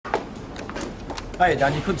Hey,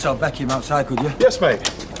 Dan, you couldn't tell Becky from outside, could you? Yes, mate.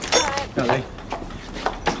 Really?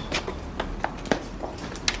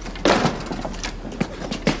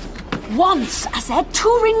 Once, I said.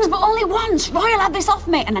 2 rings, but only once. Royal had this off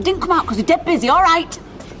me, and I didn't come out because he's dead busy, all right?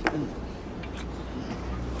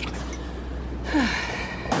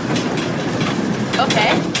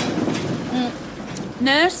 Okay.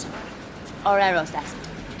 Nurse or air hostess?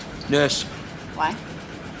 Nurse. Why?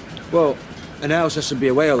 Well, an house has to be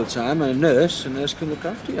away all the time, and a nurse can look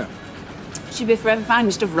after you. She'd be forever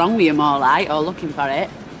finding stuff wrong with you, more like, or looking for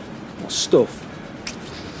it. What stuff?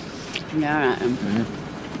 Yeah, all right.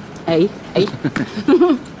 Hey.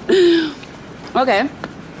 Okay.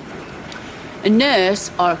 A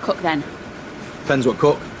nurse or a cook, then? Depends what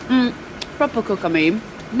cook. Proper cook, I mean.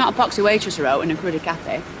 Not a poxy waitress or out in a cruddy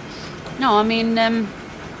cafe. No, I mean,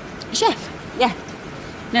 chef. Yeah.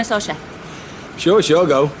 Nurse or chef. Sure,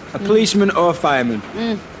 go. A policeman or a fireman?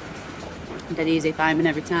 Dead easy fireman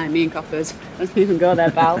every time. Me and coppers. Let's even go there,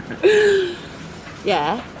 pal.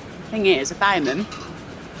 Yeah. Thing is, a fireman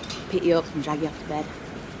pick you up and drag you off to bed.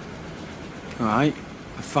 All right.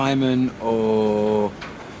 A fireman or...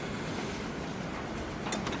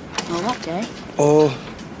 Or what, Jay? Or...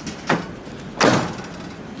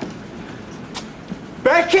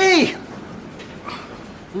 Becky!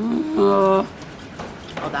 Or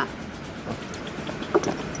that.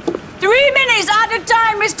 3 minutes at a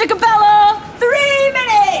time, Mr. Capello! 3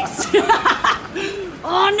 minutes!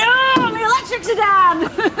 Oh no, the electrics are down!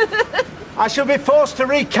 I shall be forced to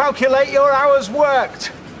recalculate your hours worked.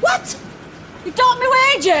 What? You docked me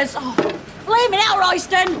wages? Oh, blame it out,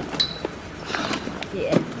 Royston.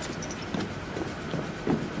 Yeah.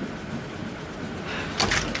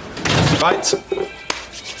 Right.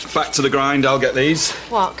 Back to the grind, I'll get these.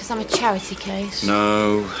 What, because I'm a charity case?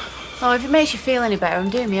 No. Oh, if it makes you feel any better, I'm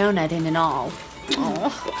doing my own head in and all.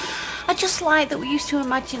 Oh. I just like that we used to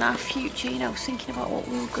imagine our future, you know, thinking about what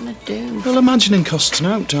we were going to do. Well, imagining costs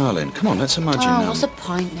now, darling. Come on, let's imagine now. What's the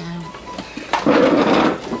point now?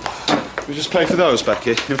 We just pay for those, Becky.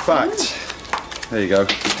 In fact, there you go.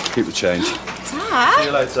 Keep the change. Ta! See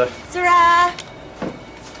you later. Ta-ra!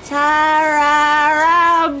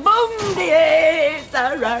 Ta-ra-ra, boom-dee!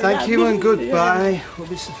 Thank you and goodbye will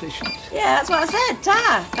be sufficient. Yeah, that's what I said.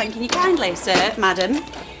 Ta! Thanking you kindly, sir, madam.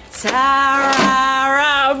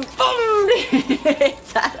 Ta-ra-ra, boom-dee!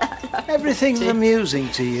 Everything's amusing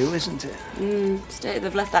to you, isn't it? State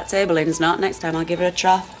they've left that table in is not. Next time I'll give her a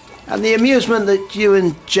trough. And the amusement that you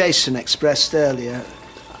and Jason expressed earlier,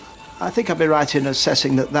 I think I'd be right in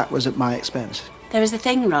assessing that that was at my expense. There is a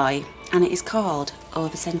thing, Roy, and it is called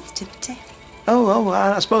oversensitivity. Oh,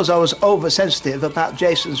 I suppose I was oversensitive about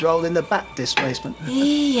Jason's role in the bat displacement.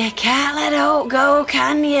 You can't let hope go,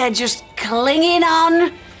 can you? Just clinging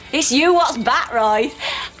on. It's you what's bat, Roy.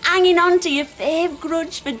 Hanging on to your fave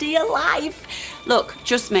grudge for dear life. Look,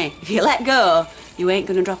 trust me, if you let go, you ain't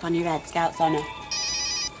gonna drop on your head, Scout's honour.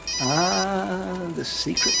 Ah, the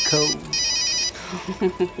secret code.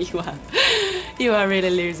 You are really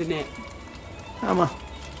losing it. Am I?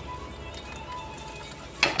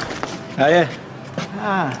 Oh, yeah?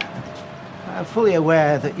 I'm fully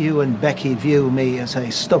aware that you and Becky view me as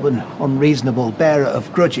a stubborn, unreasonable bearer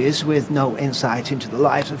of grudges with no insight into the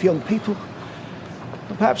lives of young people.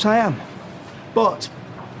 Well, perhaps I am. But,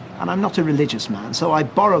 and I'm not a religious man, so I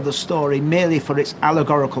borrow the story merely for its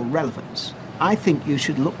allegorical relevance. I think you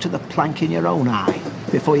should look to the plank in your own eye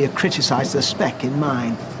before you criticise the speck in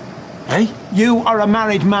mine. Hey? You are a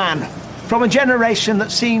married man, from a generation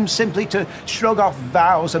that seems simply to shrug off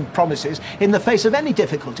vows and promises in the face of any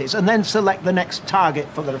difficulties and then select the next target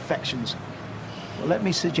for their affections. Well, let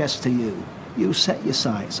me suggest to you, you set your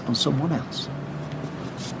sights on someone else.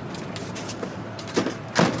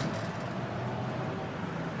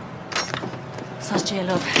 Says J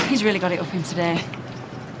Love. He's really got it up him today.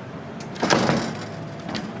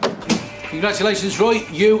 Congratulations, Roy.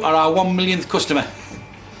 You are our 1 millionth customer.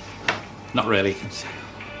 Not really.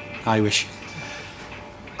 I wish.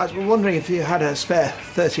 I was wondering if you had a spare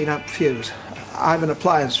 13-amp fuse. I have an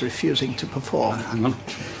appliance refusing to perform. Hang on.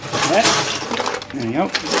 There you go.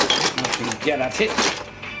 I can get at it.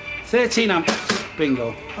 13 amps.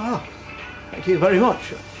 Bingo. Oh, thank you very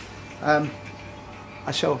much.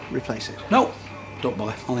 I shall replace it. No, don't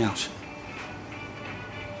bother. On the house.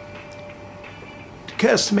 It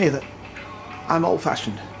occurs to me that I'm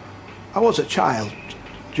old-fashioned. I was a child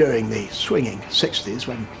during the swinging 60s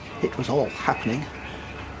when it was all happening.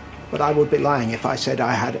 But I would be lying if I said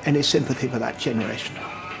I had any sympathy for that generation.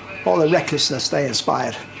 All the recklessness they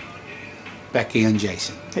inspired. Becky and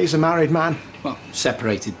Jason. He's a married man. Well,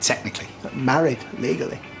 separated technically. Married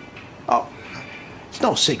legally. Oh, It's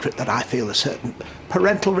no secret that I feel a certain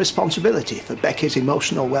parental responsibility for Becky's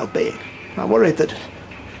emotional well-being. I'm worried that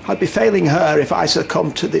I'd be failing her if I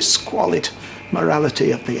succumbed to this squalid morality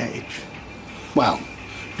of the age. Well,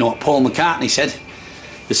 you know what Paul McCartney said?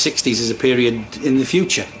 The 60s is a period in the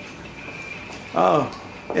future. Oh,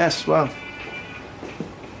 yes, well,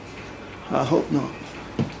 I hope not.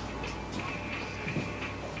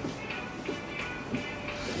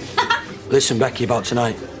 Listen, Becky, about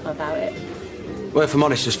tonight. What about it? Well, if I'm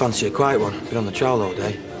honest, just fancy a quiet one. Been on the trawl all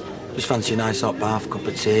day. Just fancy a nice hot bath, cup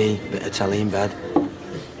of tea, bit of telly in bed.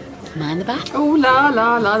 Mind the bath? Oh, la,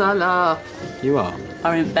 la, la, la, la. You are?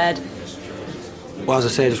 Or in bed? Well, as I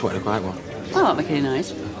say, just wanted a quiet one. I won't make any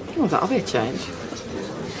noise. Oh, that'll be a change.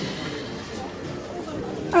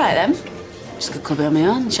 All right, then. Just go clubbing on my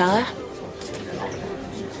own, shall I?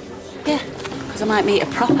 Yeah, because I might meet a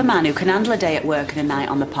proper man who can handle a day at work and a night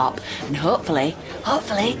on the pop. And hopefully,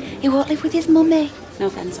 he won't live with his mummy. No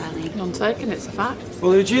offence, Eileen. None taken, it's a fact.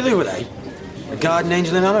 Well, who'd you live with, eh? A garden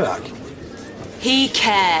angel in anorak? He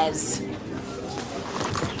cares.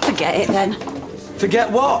 Forget it, then.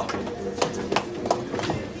 Forget what?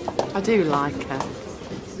 I do like her.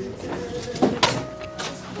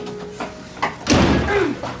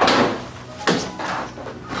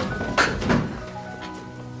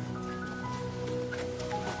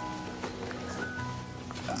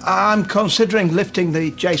 I'm considering lifting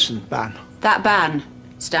the Jason ban. That ban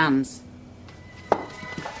stands.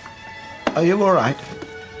 Are you all right?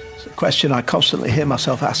 It's a question I constantly hear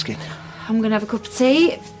myself asking. I'm going to have a cup of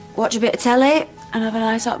tea, watch a bit of telly, and have a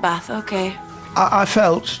nice hot bath, OK? I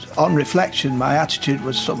felt, on reflection, my attitude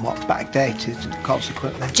was somewhat backdated, and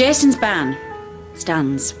consequently... Jason's ban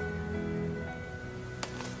stands.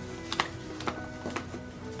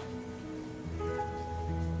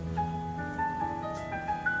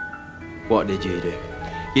 What did you do?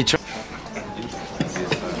 You try.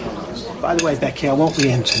 By the way, Becky, I won't be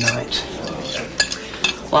in tonight.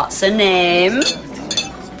 What's her name?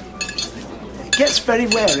 It gets very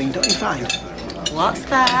wearing, don't you find? What's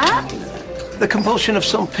that? The compulsion of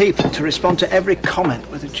some people to respond to every comment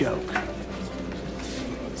with a joke.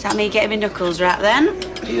 Is that me getting my knuckles right then?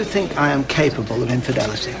 Do you think I am capable of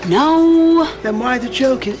infidelity? No. Then why the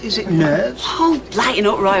joke? Is it nerves? Oh, lighten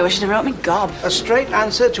up, Roy. I should have wrote me gob. A straight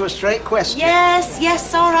answer to a straight question.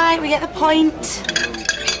 Yes, all right. We get the point.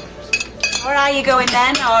 Where are you going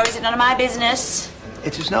then, or is it none of my business?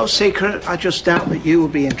 It is no secret. I just doubt that you will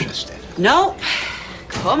be interested. No.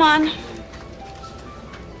 Come on.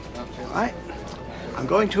 Right. I'm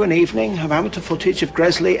going to an evening of amateur footage of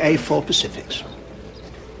Gresley A4 Pacifics.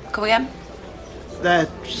 Come again? They're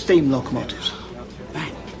steam locomotives.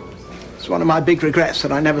 Right. It's one of my big regrets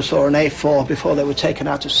that I never saw an A4 before they were taken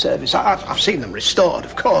out of service. I've seen them restored,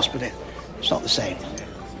 of course, but it's not the same.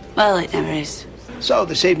 Well, it never is. So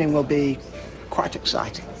this evening will be quite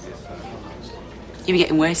exciting. You'll be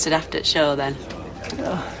getting wasted after the show, then?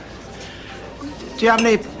 Do you have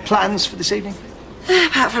any plans for this evening?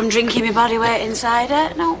 Apart from drinking my body weight in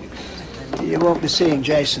cider, no. You won't be seeing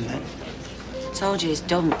Jason, then? Told you he's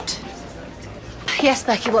dumped. Yes,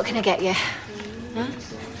 Becky, what can I get you? Huh?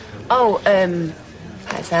 Oh,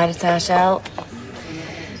 that cider tar shell.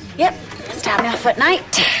 Yep, start me off at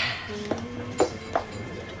night.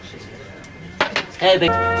 Hey,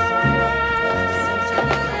 big.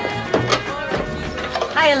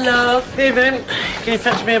 Hiya, love. Evening. Can you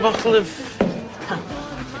fetch me a bottle of...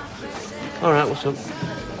 All right, what's up?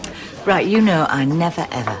 Right, you know I never,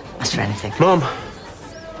 ever ask for anything. Mum.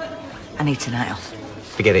 I need tonight off.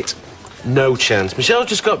 Forget it. No chance. Michelle's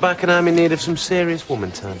just got back and I'm in need of some serious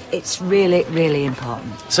woman time. It's really, really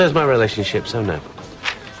important. So's my relationship, so no.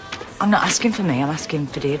 I'm not asking for me, I'm asking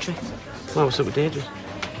for Deirdre. Well, what's up with Deirdre?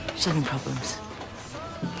 She's having problems.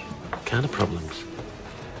 What kind of problems?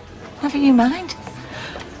 Never you mind.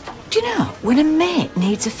 Do you know, when a mate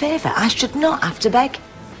needs a favour, I should not have to beg.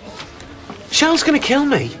 Michelle's gonna kill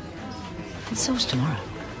me. And so's tomorrow.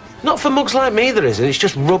 Not for mugs like me, there isn't. It's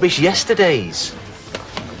just rubbish yesterdays.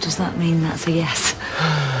 Does that mean that's a yes?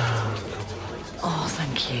 Oh,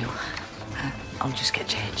 thank you. I'll just get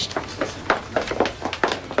changed.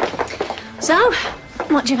 So,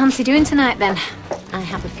 what do you fancy doing tonight, then? I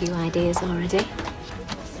have a few ideas already.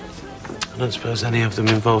 I don't suppose any of them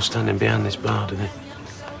involve standing behind this bar, do they?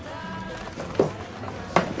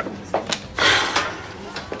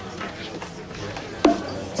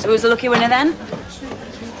 So who's the lucky winner, then?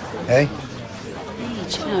 Hey? Hey,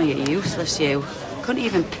 do you know you're useless, you. Couldn't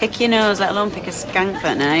even pick your nose, let alone pick a skank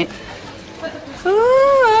that night. Ooh,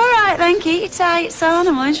 all right then, keep it tight, son.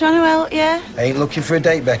 I'm only trying to help you. Ain't looking for a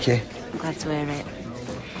date, Becky. I'm glad to hear it.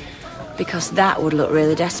 Because that would look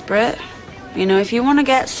really desperate. You know, if you want to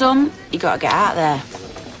get some, you got to get out there.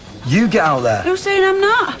 You get out there. Who's saying I'm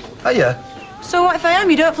not? Are you? So what if I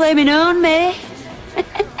am? You don't flaming own me.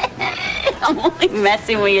 I'm only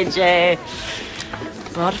messing with you, Jay.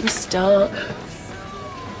 Bored of my stalk.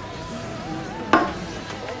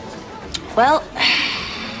 Well,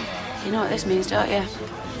 you know what this means, don't you?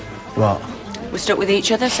 What? We're stuck with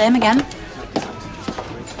each other, same again.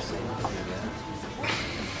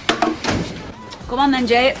 Come on then,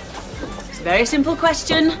 Jay. It's a very simple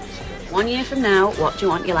question. 1 year from now, what do you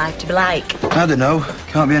want your life to be like? I don't know.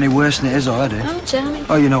 Can't be any worse than it is already. Oh, charming.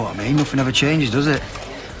 Oh, you know what I mean. Nothing ever changes, does it?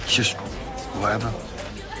 It's just whatever.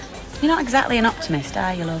 You're not exactly an optimist,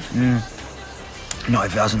 are you, love? Not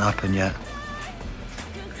if it hasn't happened yet.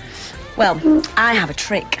 Well, I have a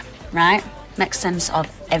trick, right? Makes sense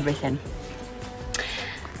of everything.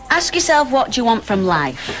 Ask yourself, what do you want from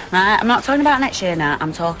life, right? I'm not talking about next year now.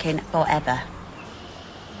 I'm talking forever.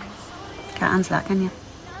 Can't answer that, can you?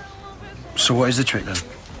 So what is the trick then?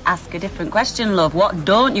 Ask a different question, love. What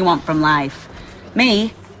don't you want from life?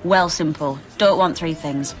 Me, well simple. Don't want 3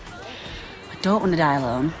 things. I don't want to die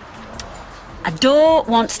alone. I don't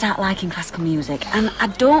want to start liking classical music. And I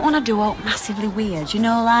don't want to do all massively weird. You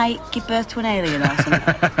know, like give birth to an alien or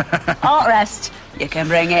something. All the rest, you can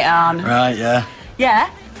bring it on. Right, yeah. Yeah,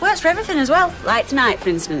 works for everything as well. Like tonight, for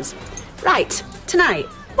instance. Right, tonight,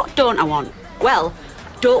 what don't I want? Well,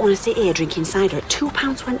 I don't want to sit here drinking cider at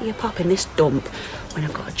 £2.20 a pop in this dump when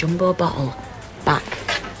I've got a jumbo bottle back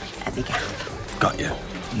at the gaff. Got you.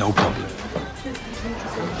 No problem.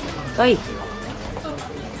 Oi.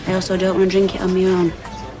 I also don't want to drink it on my own.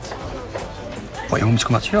 What, you want me to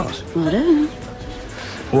come back to yours? Well, I don't know.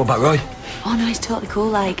 What about Roy? Oh, no, he's totally cool,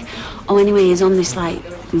 like... Oh, anyway, he's on this, like,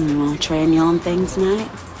 train yawn thing tonight.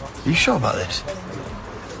 Are you sure about this?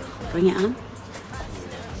 Bring it on.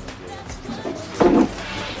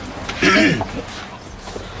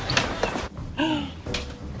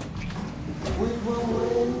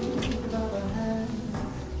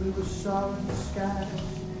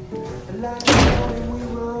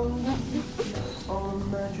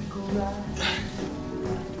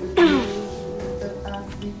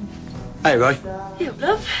 Hey, Roy. Hey, up,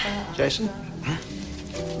 love. Jason?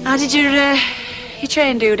 How did your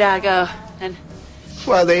train doodah go, then?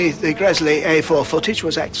 Well, the Gresley A4 footage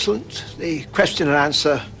was excellent. The question and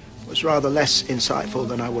answer was rather less insightful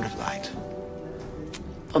than I would have liked.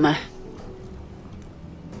 Bummer.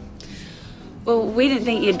 Well, we didn't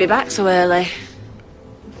think you'd be back so early.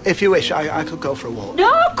 If you wish, I could go for a walk.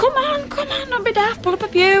 No, come on, don't be daft. Pull up a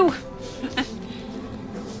pew.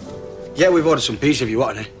 Yeah, we've ordered some pizza if you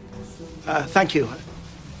want any. Thank you.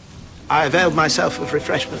 I availed myself of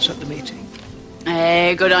refreshments at the meeting.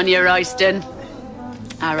 Hey, good on you, Royston.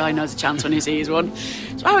 Our Roy knows a chance when he sees one.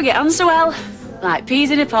 That's why we get on so well. Like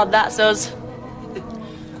peas in a pod, that's us.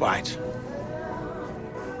 Quite.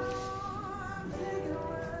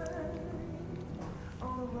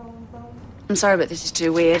 I'm sorry, but this is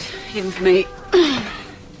too weird, even for me.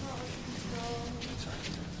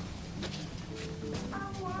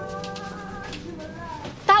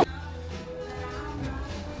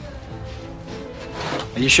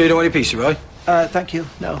 Are you sure you don't want any pizza, Roy? Thank you.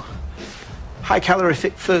 No. High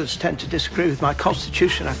calorific foods tend to disagree with my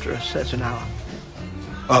constitution after a certain hour.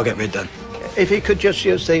 I'll get rid then. If you could just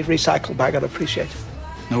use the recycle bag, I'd appreciate it.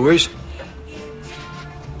 No worries.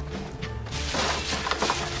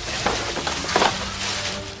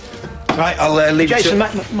 Right, I'll leave Jason, you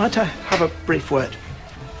to... might I have a brief word?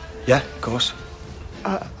 Yeah, of course.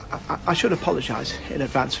 I should apologise in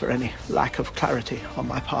advance for any lack of clarity on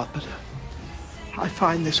my part, but I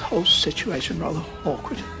find this whole situation rather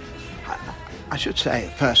awkward. I should say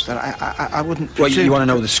at first that I wouldn't Well, presume... you want to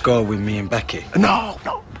know the score with me and Becky? No.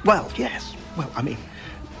 Well, yes. Well, I mean,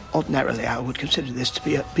 ordinarily I would consider this to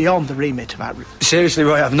be beyond the remit of our... Seriously,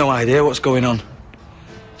 Roy, I have no idea what's going on.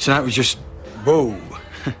 Tonight was just... whoa.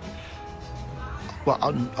 Well,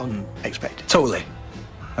 unexpected. Totally.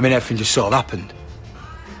 I mean, everything just sort of happened.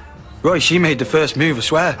 Roy, she made the first move, I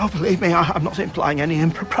swear. Oh, believe me, I'm not implying any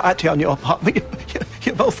impropriety on your part, but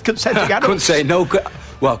you're both consenting adults. Couldn't say no.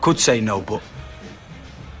 Well, I could say no, but...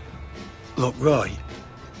 Look, Roy,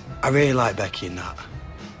 I really like Becky and that.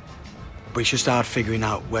 But it's just hard figuring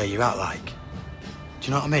out where you're at, like. Do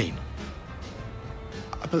you know what I mean?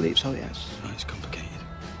 I believe so, yes. Oh, it's complicated.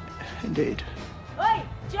 Indeed. Oi,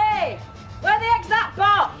 Jay! Where the heck's that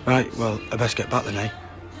pot? Right, well, I best get back then, eh?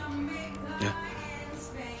 Yeah.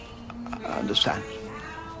 I understand.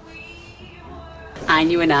 I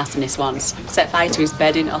knew an arsonist once. Set fire to his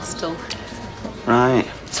bed in hostel. Right.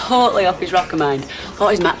 Totally off his rocker mind. Thought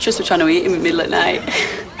his mattress were trying to eat him in the middle of the night.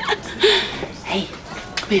 Hey,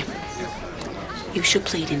 come here. You should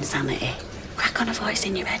plead insanity. Crack on a voice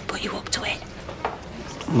in your head, put you up to it.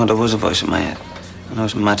 Well, there was a voice in my head, and I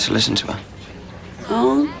was mad to listen to her.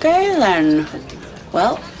 Okay, then.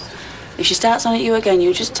 Well, if she starts on at you again,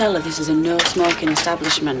 you just tell her this is a no-smoking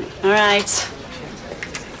establishment. All right?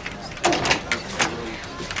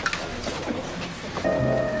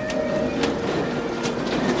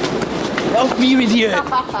 Help me, you idiot!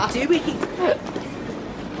 Do it!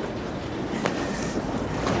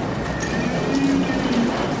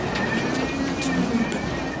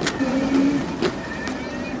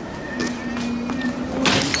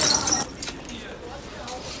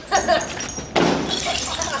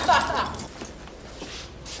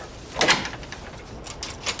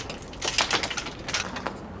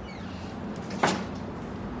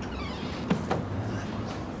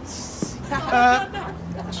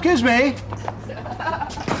 Excuse me.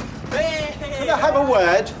 Can I have a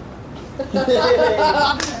word?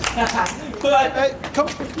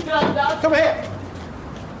 Come here.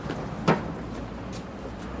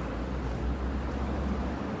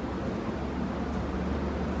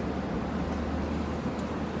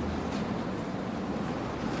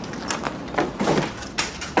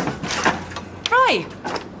 Roy,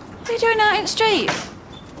 what are you doing out in the street?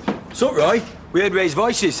 What's up, Roy? We heard Ray's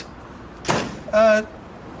voices.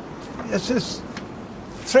 It's just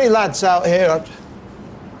 3 lads out here. I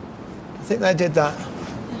think they did that.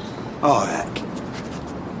 Oh, heck.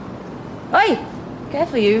 Oi,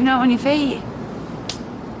 careful you're not on your feet.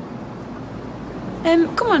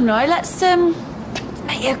 Come on, Roy, let's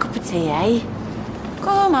make you a cup of tea, eh? Go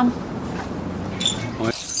on, Mum.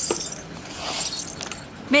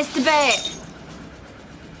 Mr. Bate.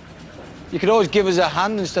 You could always give us a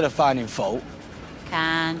hand instead of finding fault.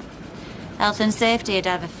 Can't. Health and safety would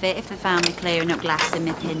have a fit if they found me clearing up glass in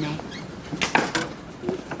my pinny.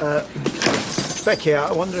 Becky,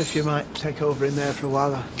 I wonder if you might take over in there for a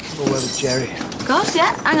while. I'll go over with Jerry. Of course,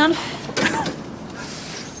 yeah. Hang on.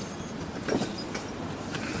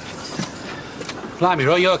 Blimey,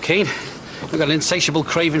 Roy, you're keen. You've got an insatiable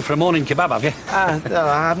craving for a morning kebab, have you? No,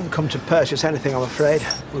 I haven't come to purchase anything, I'm afraid.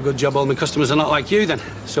 Well, good job all my customers are not like you, then.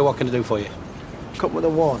 So what can I do for you? Come with a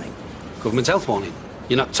warning. Government health warning?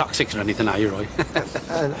 You're not toxic or anything, are you, Roy?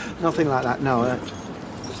 Nothing like that, no.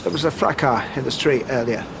 There was a fracas in the street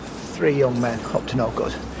earlier. 3 young men up to no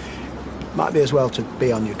good. Might be as well to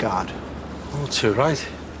be on your guard. All too right.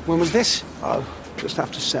 When was this? Oh, just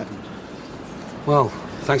after 7. Well,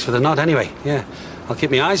 thanks for the nod anyway. Yeah, I'll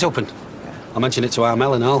keep my eyes open. I'll mention it to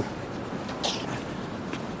Armel and all.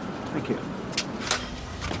 Thank you.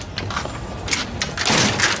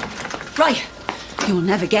 Roy, you'll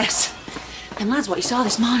never guess. Them lads what you saw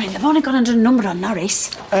this morning, they've only gone under a number on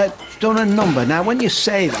Norris. Done a number. Now, when you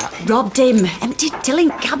say that... Robbed him. Emptied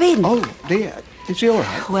Tillink cabin. Oh, dear. Is he all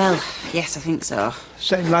right? Well, yes, I think so.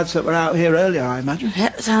 Same lads that were out here earlier, I imagine.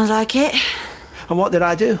 Yep, sounds like it. And what did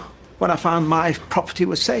I do when I found my property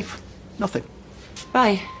was safe? Nothing.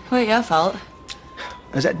 Right, weren't your fault.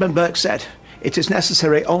 As Edmund Burke said, it is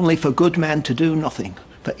necessary only for good men to do nothing,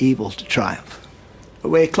 for evil to triumph.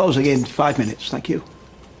 We're closing in 5 minutes, thank you.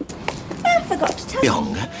 I forgot to tell you.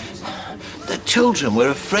 Young, the children were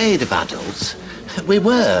afraid of adults. We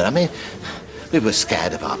were. I mean, we were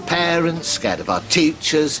scared of our parents, scared of our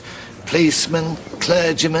teachers, policemen,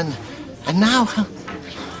 clergymen. And now,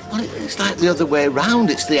 well, it's like the other way round.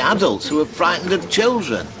 It's the adults who are frightened of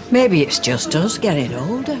children. Maybe it's just us getting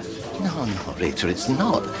older. No, Rita, it's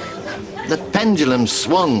not. The pendulum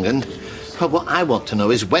swung, and well, what I want to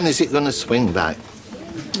know is when is it going to swing back?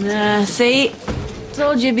 See?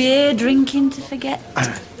 Told you'd be here drinking to forget.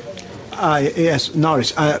 Yes,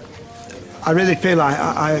 Norris, I really feel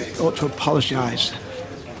I ought to apologise.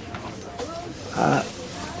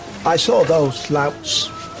 I saw those louts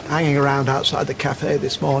hanging around outside the cafe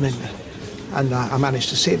this morning, and I managed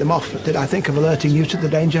to see them off, but did I think of alerting you to the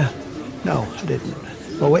danger? No, I didn't.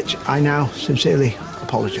 For which I now sincerely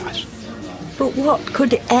apologise. But what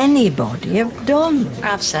could anybody have done?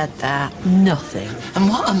 I've said that. Nothing. And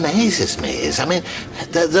what amazes me is, I mean,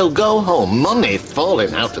 they'll go home, money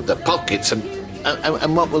falling out of their pockets, and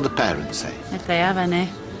what will the parents say? If they have any.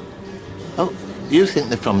 Oh, you think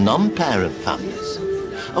they're from non-parent families?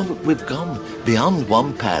 Oh, we've gone beyond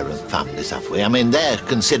one-parent families, have we? I mean, they're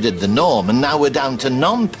considered the norm, and now we're down to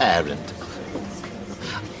non-parent.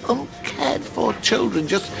 Uncared-for children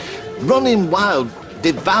just running wild,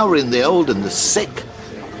 devouring the old and the sick.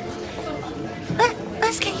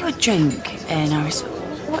 Let's get you a drink, Norris.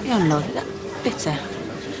 What are you on, love? Is that bitter?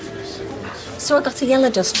 So I got a yellow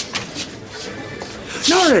dust.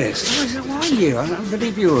 Norris, how are you? I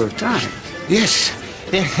believe you were tired. Yes,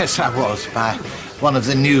 I was, by one of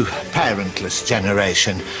the new parentless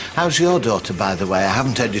generation. How's your daughter, by the way? I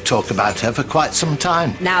haven't heard you talk about her for quite some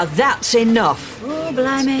time. Now that's enough. Oh,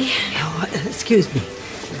 blimey. Oh, excuse me.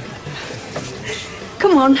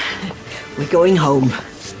 Come on. We're going home.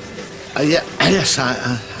 Yes,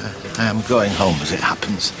 I am going home, as it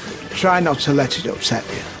happens. Try not to let it upset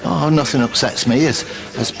you. Oh, nothing upsets me,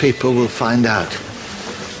 as people will find out.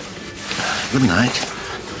 Good night.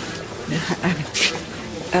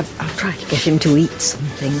 I'll try to get him to eat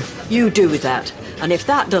something. You do that. And if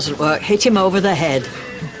that doesn't work, hit him over the head.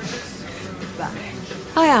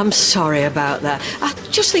 I am sorry about that. I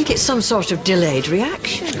just think it's some sort of delayed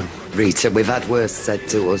reaction. Rita, we've had worse said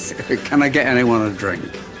to us. Can I get anyone a drink?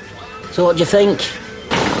 So what do you think?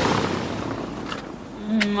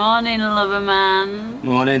 Morning, lover man.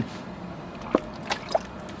 Morning.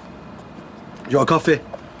 You want a coffee?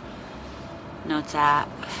 No tap.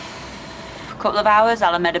 Couple of hours,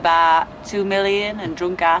 I'll have made about 2 million and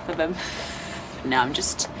drunk half of them. No, I'm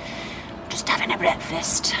just having a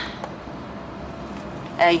breakfast.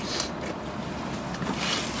 Hey.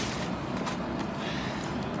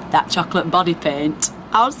 That chocolate body paint.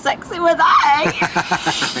 How sexy was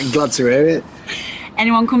that, eh? I'm glad to hear it.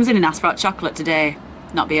 Anyone comes in and asks for hot chocolate today,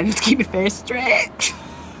 not be able to keep my face straight.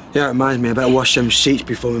 Yeah, it reminds me, I better wash them sheets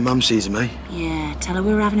before my mum sees them, eh? Yeah, tell her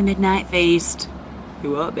we were having a midnight feast.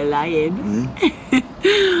 You won't be lying.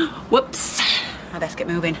 Whoops. I best get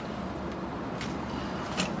moving.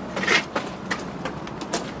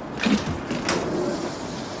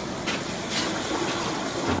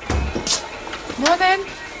 Morning.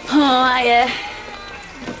 Oh, hiya.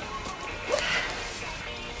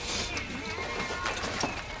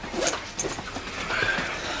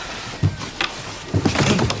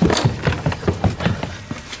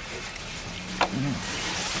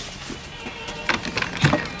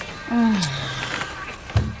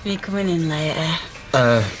 Are you coming in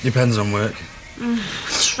later? Depends on work.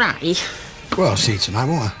 Try. Well, I'll see you tonight,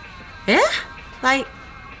 won't I? Yeah? Like,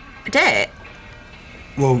 a date?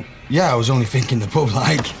 Well, yeah, I was only thinking the pub,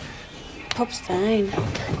 like. Pub's fine.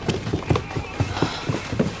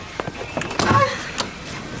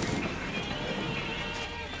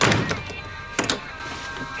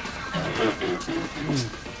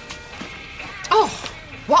 Oh,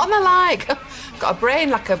 what am I like? Got a brain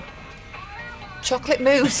like a chocolate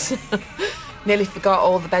mousse. Nearly forgot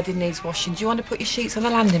all the bedding needs washing. Do you want to put your sheets on the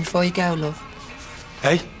landing before you go, love?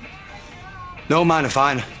 Hey? No, mine are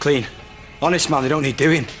fine, clean. Honest, man, they don't need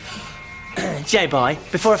doing. J-boy,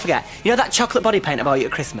 before I forget, you know that chocolate body paint I bought you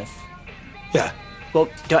at Christmas? Yeah. Well,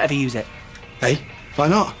 don't ever use it. Hey? Why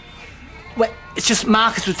not? Well, it's just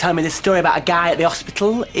Marcus was telling me this story about a guy at the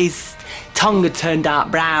hospital. His tongue had turned dark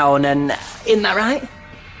brown and... Isn't that right?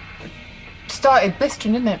 Started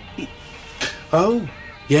blistering, didn't it? Oh,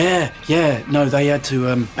 yeah. No, they had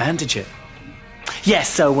to bandage it. Yes,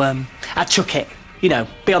 so, I'd chuck it. You know,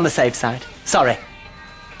 be on the safe side. Sorry.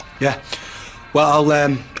 Yeah. Well,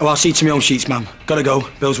 I'll see to my own sheets, ma'am. Gotta go.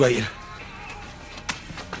 Bill's waiting.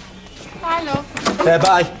 Bye, love.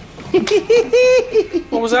 Bye.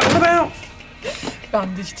 What was that all about?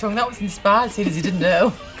 Bandage tongue. That was inspired, seeing as he didn't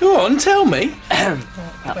know. Go on, tell me.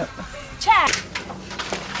 Chair.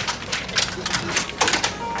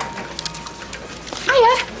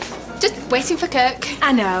 Hiya. Just waiting for Kirk.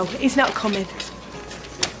 I know, he's not coming.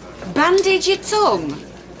 Bandage your tongue?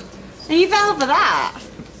 Are you fell for that?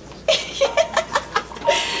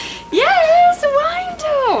 Yeah, it's a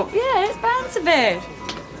wind-up. Yeah, it's bound to be.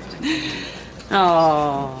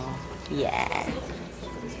 Oh, yeah.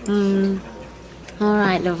 All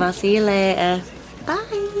right, love, I'll see you later. Bye.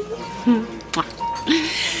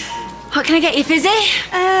 What can I get you, Fizzy?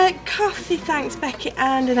 Coffee, thanks, Becky,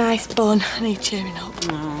 and a nice bun. I need cheering up.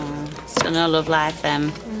 Oh, still no love life,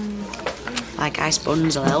 them. Like ice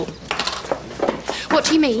buns will help. What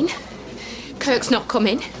do you mean? Kirk's not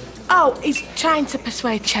coming? Oh, he's trying to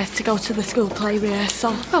persuade Ches to go to the school play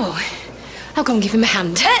rehearsal. Oh, I'll go and give him a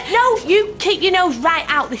hand. No, you keep your nose right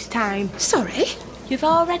out this time. Sorry? You've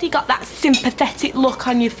already got that sympathetic look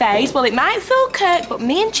on your face. Well, it might fool Kirk, but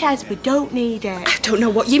me and Ches, we don't need it. I don't know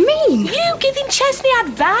what you mean. You giving Chesney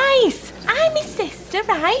advice. I'm his sister,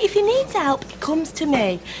 right? If he needs help, he comes to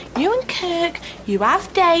me. You and Kirk, you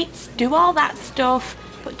have dates, do all that stuff.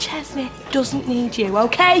 But Chesney doesn't need you,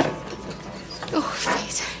 okay? Oh,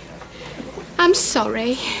 Fraser. I'm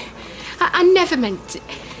sorry. I never meant it.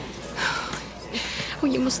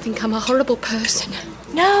 Well, you must think I'm a horrible person.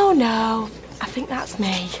 No. I think that's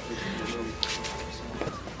me.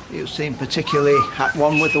 You seem particularly at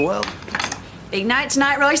one with the world. Big night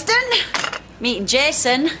tonight, Royston. Meeting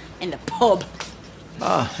Jason in the pub.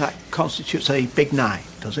 Ah, that constitutes a big night,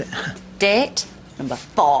 does it? Date? Number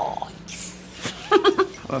 4.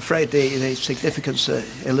 I'm afraid the significance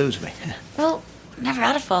eludes me. Well, never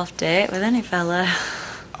had a 4th date with any fella.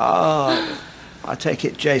 Oh, I take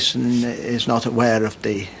it Jason is not aware of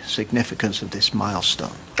the significance of this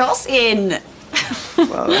milestone. Of course he ain't.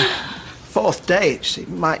 Well, 4th dates, it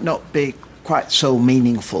might not be quite so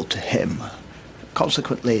meaningful to him.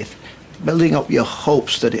 Consequently, if building up your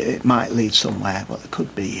hopes that it might lead somewhere, well, it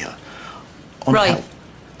could be Right.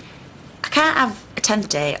 I can't have a 10th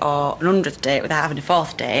date or an 100th date without having a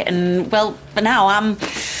 4th date, and, well, for now, I'm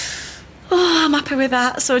happy with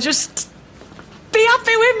that, so just be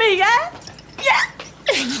happy with me, yeah? Yeah!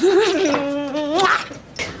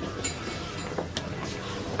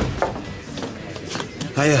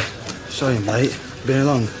 Hiya. Sorry I'm late. Been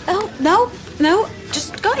along? Oh, no,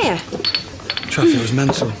 just got here. Traffic was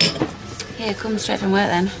mental. Here, come straight from work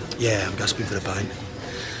then. Yeah, I'm gasping for the pint.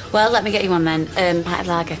 Well, let me get you one then. Pint of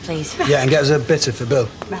lager, please. Yeah, and get us a bitter for Bill.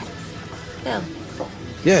 Right. Bill?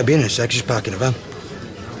 Yeah, be in a sec, just parking a van.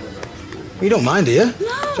 You don't mind, do you? No.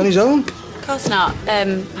 It's on his own. Of course not.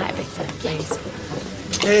 Pint of bitter, please.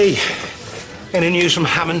 Hey, any news from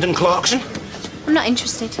Hammond and Clarkson? I'm not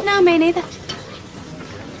interested. No, me neither.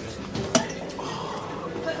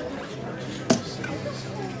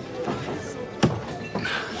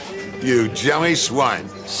 You jammy swine.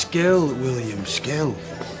 Skill, William, skill.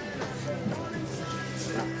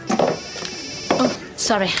 Oh,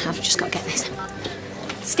 sorry, I've just got to get this.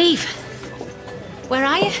 Steve, where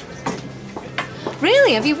are you?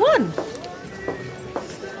 Really? Have you won?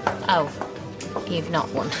 Oh, you've not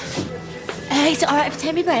won. Is it all right if I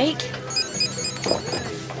take my break?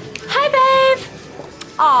 Hi, babe.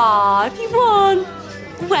 Aw, have you won?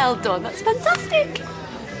 Well done, that's fantastic.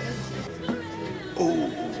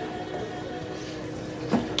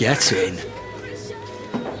 Get in.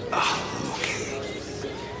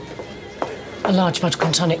 A large vodka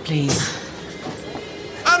and tonic, please.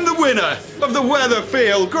 And the winner of the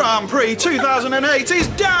Weatherfield Grand Prix 2008 is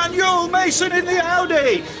Daniel Mason in the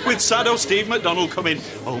Audi, with sad old Steve McDonald coming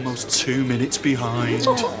almost 2 minutes behind.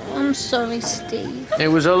 Oh, I'm sorry, Steve. It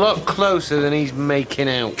was a lot closer than he's making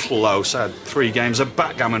out. Close. I had 3 games of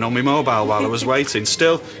backgammon on my mobile while I was waiting.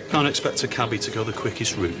 Still, can't expect a cabbie to go the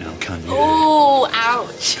quickest route now, can you? Oh,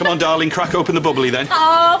 ouch. Come on, darling, crack open the bubbly then.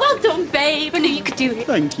 Oh, well done, babe. I knew you could do it.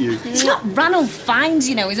 Thank you. It's not Ranulph Fiennes,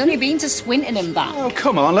 you know. He's only been to Swinton and back. Oh,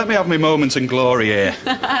 come on, let me have my moment and glory here.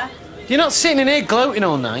 You're not sitting in here gloating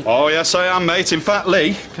all night. Oh, yes, I am, mate. In fact,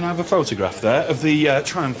 Lee, can I have a photograph there of the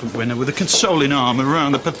triumphant winner with a consoling arm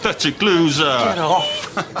around the pathetic loser? Get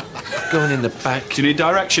off. Going in the back. Do you need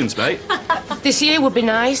directions, mate? This year would be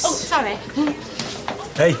nice. Oh, sorry.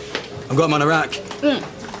 Hey, I've got him on a rack.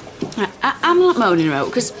 I'm not moaning about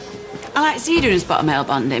because I like to see you doing a spot of male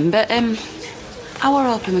bonding, but I were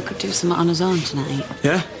hoping we could do something on his own tonight.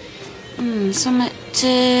 Yeah? Something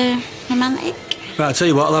romantic. Right, I'll tell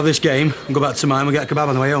you what, I'll have this game and go back to mine. We'll get a kebab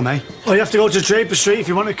on the way home, eh? Oh, you have to go to Draper Street if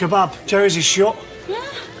you want a kebab. Jerry's is shut.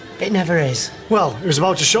 It never is. Well, it was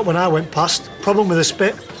about to shut when I went past. Problem with the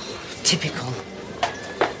spit. Typical.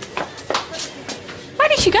 Where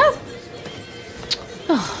did she go?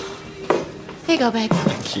 Oh. Here you go, babe.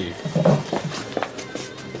 Thank you.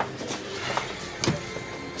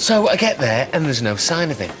 So I get there and there's no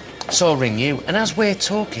sign of him. So I'll ring you, and as we're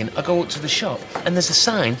talking, I go up to the shop and there's a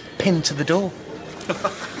sign pinned to the door.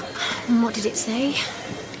 And what did it say?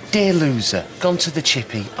 Dear loser, gone to the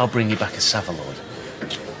chippy, I'll bring you back a Savaloy.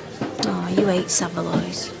 Oh, you hate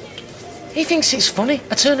Savaloys. He thinks it's funny.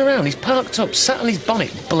 I turn around, he's parked up, sat on his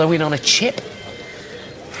bonnet, blowing on a chip.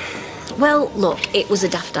 Well, look, it was a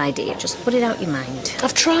daft idea. Just put it out your mind.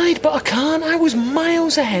 I've tried, but I can't. I was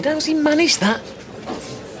miles ahead. How's he managed that?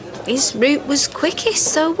 His route was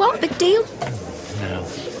quickest, so what? Big deal? No.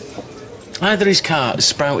 Either his car has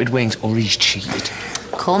sprouted wings or he's cheated.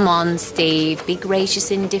 Come on, Steve. Be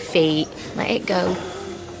gracious in defeat. Let it go.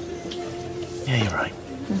 Yeah, you're right.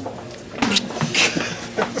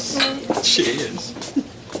 Cheers.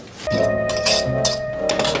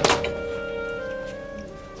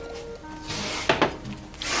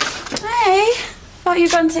 Hey, thought you were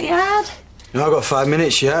going to the yard. No, I've got 5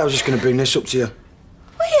 minutes, yeah? I was just going to bring this up to you.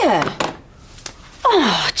 Where?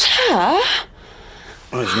 Oh, Ter.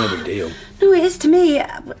 Well, it's no big deal. No, it is to me.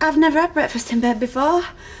 I've never had breakfast in bed before.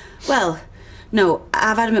 Well, no,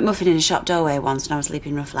 I've had a McMuffin in a shop doorway once when I was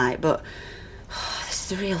sleeping rough like, but this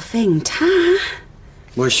is the real thing, Ter.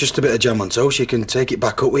 Well, it's just a bit of jam on toast. You can take it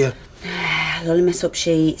back up with you. I'll only mess up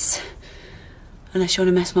sheets. Unless you want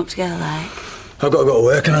to mess them up together, like. I've got to go to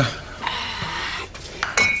work, and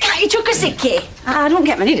Can't you chuck a sickie? I don't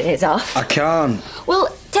get many days off. I can't.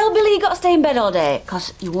 Well, tell Billy you got to stay in bed all day?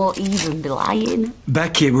 Because you won't even be lying.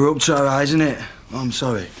 Becky, we're up to our eyes, innit? Oh, I'm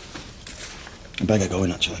sorry. I better get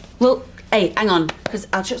going, actually. Well, hey, hang on, because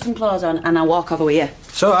I'll chuck some clothes on and I'll walk over with you.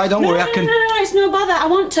 It's all right, don't worry, I can... No, it's no bother. I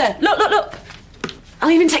want to. Look. I'll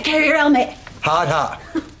even take care of your helmet. Hard hat.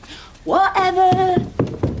 Whatever.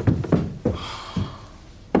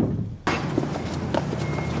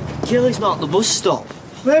 Gilly's not at the bus stop.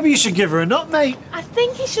 Maybe you should give her a nut, mate. I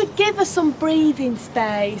think you should give her some breathing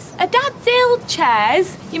space. Her dad's ill,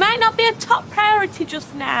 Ches. You might not be a top priority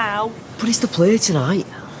just now. But it's the play tonight.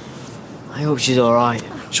 I hope she's all right.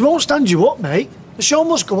 She won't stand you up, mate. The show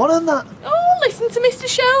must go on and that. Oh, listen to Mr.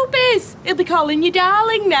 Showbiz. He'll be calling you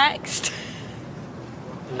darling next.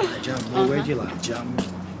 Jam, where do you like jam?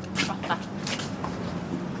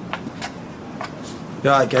 You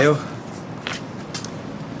all right, Gail?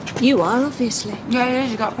 You are, obviously. Yeah, it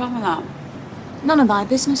is. You got a problem with that? None of my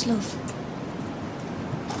business, love.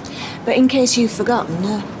 But in case you've forgotten,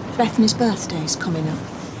 Bethany's birthday's coming up.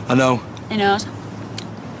 I know. He knows.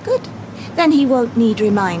 Good. Then he won't need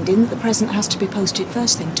reminding that the present has to be posted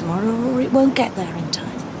first thing tomorrow or it won't get there in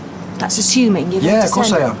time. That's assuming you're going to Yeah, of course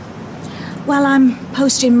send I it. am. Well, I'm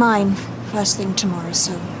posting mine first thing tomorrow,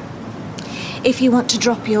 so... If you want to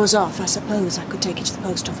drop yours off, I suppose I could take it to the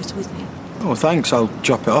post office with me. Oh, thanks. I'll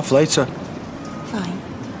drop it off later. Fine.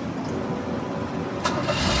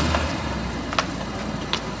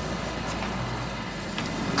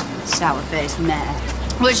 Sour-faced mare.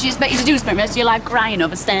 What did she expect you to do? Spend the rest of your life crying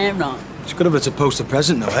over staring on? It's good of her to post a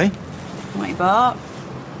present, though, eh? What you bought?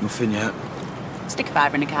 Nothing yet. Stick a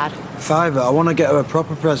fiver in a card. Fiver, I want to get her a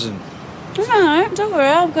proper present. It's all right. Don't worry.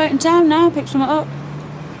 I'll go out in town now. Pick some up.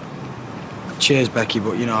 Cheers, Becky,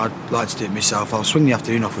 but, you know, I'd like to do it myself. I'll swing the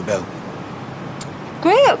afternoon off with Bill.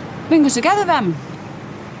 Great. Bring us together, then.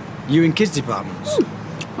 You in kids' departments?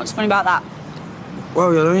 What's funny about that?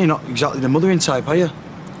 Well, you're not exactly the mothering type, are you?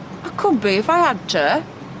 I could be if I had to.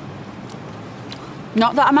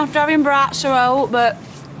 Not that I'm after having brats or out, but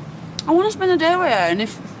I want to spend the day with her, and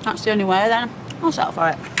if that's the only way, then I'll settle for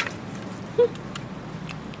it.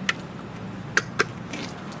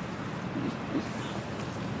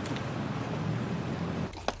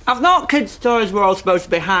 I thought kids' toys were all supposed to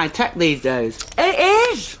be high-tech these days.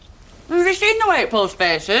 It is. Have you seen the way it pulls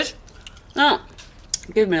faces? Oh,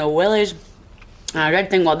 give me the willies. I don't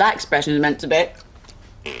think what that expression is meant to be.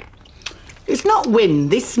 It's not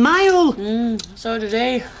wind, they smile. So did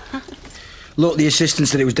he. Look, the assistant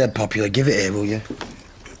said it was dead popular. Give it here, will you?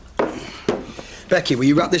 Becky, will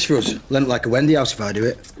you wrap this for us? It'll look like a Wendy house if I do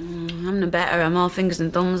it. I'm no better. I'm all fingers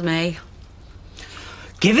and thumbs, me.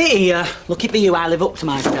 Give it here. Lucky for you, I live up to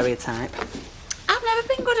my stereotype. I've never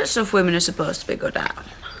been good at stuff women are supposed to be good at.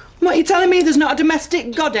 What, are you telling me there's not a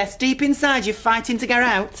domestic goddess deep inside you fighting to get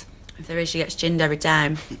out? If there is, she gets ginned every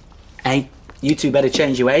time. Hey, you two better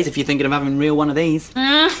change your ways if you're thinking of having real one of these.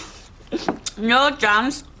 No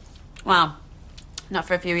chance. Well, not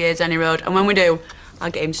for a few years, any road. And when we do,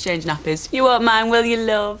 I'll get him to change nappies. You won't mind, will you,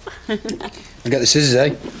 love? I'll get the scissors,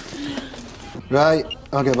 eh? Right,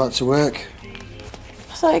 I'll get back to work.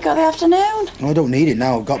 I thought you got the afternoon. No, I don't need it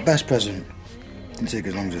now. I've got best present. Didn't take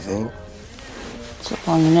as long as I thought. Took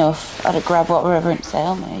long enough. I'd have grabbed what were ever in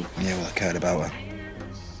sale, mate. Yeah, well, I cared about her.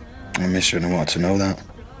 I miss her and I wanted to know that.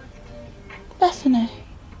 Bethany.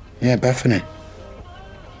 Yeah, Bethany.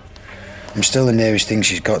 I'm still the nearest thing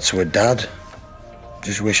she's got to her dad.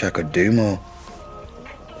 Just wish I could do more.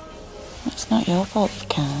 It's not your fault you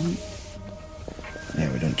can't.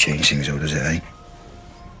 Yeah, we don't change things though, does it, eh?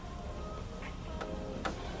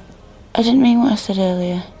 I didn't mean what I said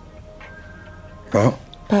earlier. What?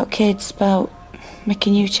 About kids, about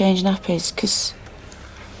making you change nappies, because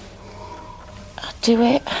I do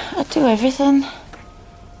it. I do everything.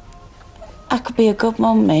 I could be a good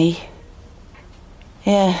mum, me.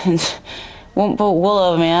 Yeah, and won't put wool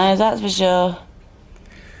over my eyes, that's for sure.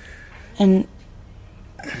 And,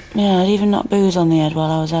 yeah, I'd even knock booze on the head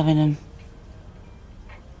while I was having them.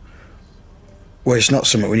 Well, it's not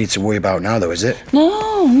something we need to worry about now, though, is it?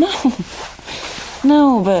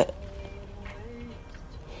 No, but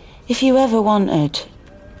if you ever wanted,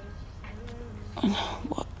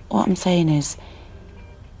 what I'm saying is,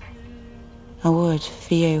 I would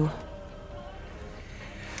for you,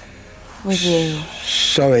 with you.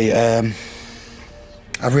 Sorry,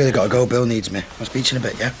 I've really got to go. Bill needs me. I'll speak to you in a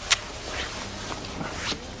bit, yeah?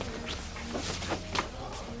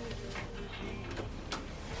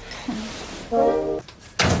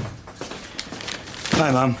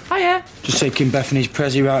 Hi, Mum. Hiya. Just taking Bethany's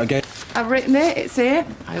Prezi out again. I've written it, it's here.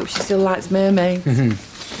 I hope she still likes mermaids.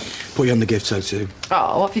 Put you on the gift, so too.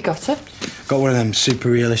 Oh, what have you got her? Got one of them super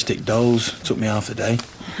realistic dolls. Took me half a day.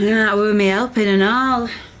 That were me helping and all.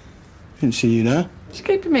 Didn't see you there. She's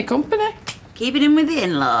keeping me company. Keeping in with the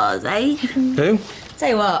in-laws, eh? Who? Tell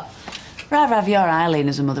you what, rather have your Eileen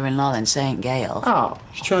as a mother-in-law than St. Gail. Oh.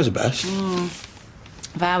 She tries her best.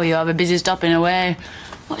 If I were you, I'd be busy stopping away.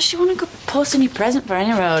 What's she want to go posting your present for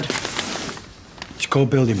any road? It's called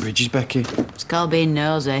building bridges, Becky. It's called being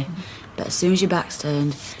nosy. But as soon as your back's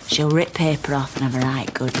turned, she'll rip paper off and have a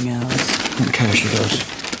right good nose. I don't care if she does.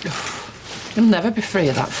 You'll never be free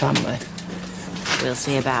of that family. We'll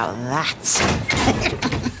see about that.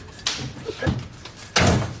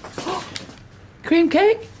 Cream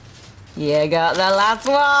cake? You got the last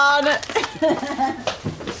one.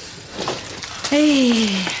 Hey.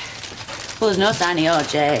 Well, there's no sign of your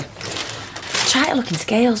Jay. Try to look in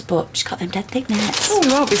scales, but she's got them dead thick nets. Oh, he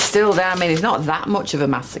won't be still there. I mean, he's not that much of a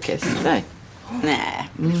masochist, is he? Nah.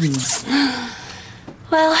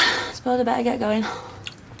 Well, I suppose I better get going.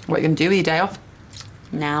 What are you going to do with your day off?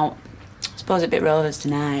 Now, I suppose it'd be Rovers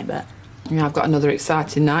tonight, but... Yeah, I've got another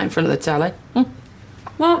exciting night in front of the telly.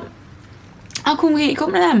 Well, I'll come get you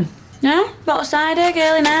company then. No? Bottle cider,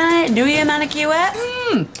 girly night, do your manicure wet?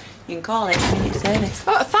 You can call it minute service.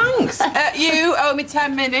 Oh, thanks. You owe me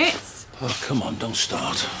 10 minutes. Oh, come on, don't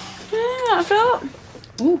start. Yeah, I thought.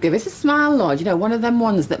 Ooh, give us a smile, Lord. You know, one of them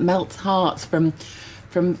ones that melts hearts from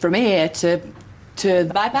here to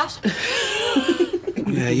the bypass.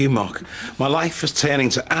 Yeah, you mock. My life is turning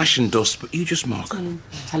to ash and dust, but you just mock.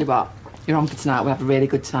 Tell you what, you're on for tonight. We'll have a really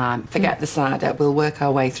good time. Forget the cider. We'll work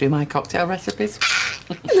our way through my cocktail recipes.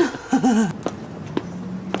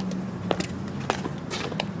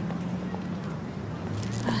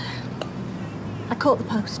 I caught the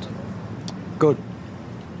post. Good.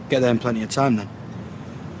 Get there in plenty of time, then.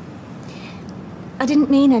 I didn't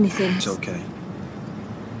mean anything. It's okay.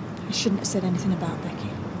 I shouldn't have said anything about Becky.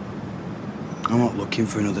 I'm not looking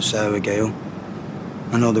for another Sarah Gale.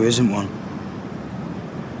 I know there isn't one.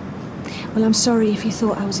 Well, I'm sorry if you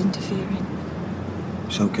thought I was interfering.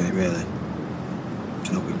 It's okay, really.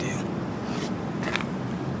 It's no big deal.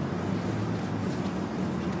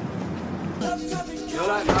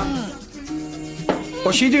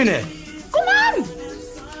 What's she doing here? Come on!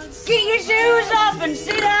 Get your shoes off and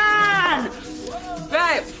sit down!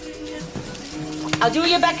 Right. I'll do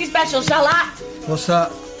your Becky special, shall I? What's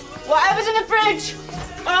that? Whatever's in the fridge.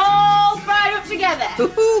 All fried up together.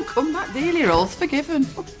 Ooh, come back, dearly. All's forgiven.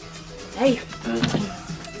 Hey,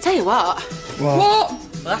 tell you what. What?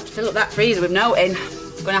 We'll have to fill up that freezer with noting.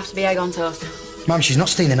 It's going to have to be egg on toast. Mum, she's not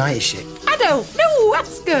stealing night, is she? I don't. No,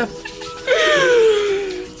 ask her.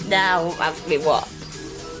 Now, ask me what?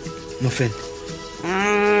 Nothing.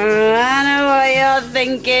 I know what you're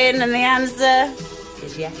thinking, and the answer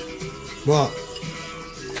is yes. What?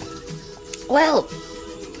 Well,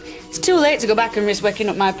 it's too late to go back and risk waking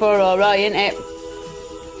up my poor old Roy, isn't it?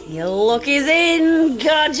 Your luck is in,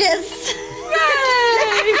 gorgeous.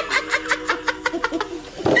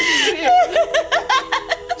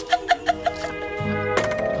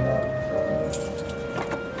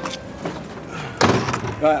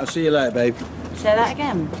 Right, I'll see you later, babe. Say that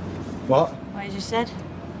again. What? What you just said?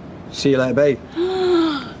 See you later, babe.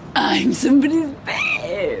 I'm somebody's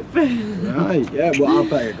babe. Right, yeah, well, I'll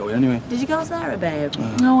better get going anyway. Did you call Sarah, babe?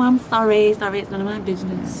 No, I'm sorry. Sorry, it's none of my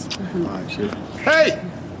business. Right, see. Hey!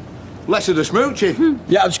 Less of the smooching.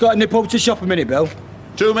 Yeah, I've just got to nip over to shop a minute, Bill.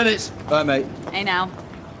 2 minutes. Right, mate. Hey, now.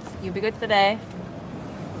 You be good today.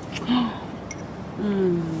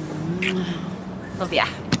 Love ya.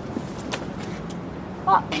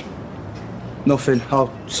 What? Nothing.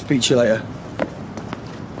 I'll speak to you later.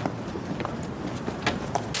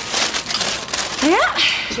 Yeah.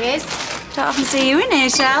 Cheers. Don't often see you in here,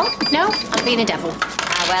 Shell. No, I'm being a devil.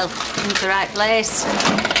 Ah, well, come to the right place.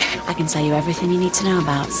 I can tell you everything you need to know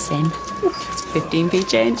about sin. 15p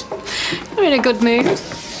change. You're in a good mood.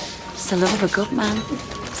 It's the love of a good man.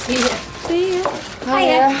 See ya. See you.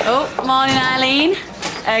 Hiya. Oh, morning, Eileen.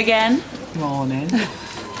 Again. Morning.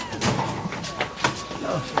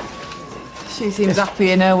 She seems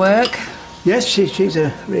happy in her work. Yes, she's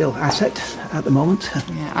a real asset at the moment.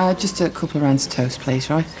 Yeah, just a couple of rounds of toast, please,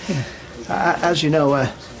 Roy. As you know,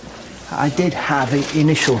 I did have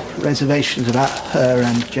initial reservations about her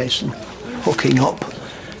and Jason hooking up.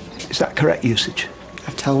 Is that correct usage?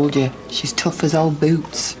 I've told you, she's tough as old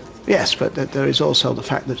boots. Yes, but there is also the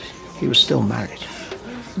fact that he was still married.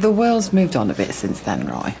 The world's moved on a bit since then,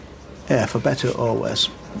 Roy. Yeah, for better or worse.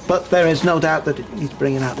 But there is no doubt that he's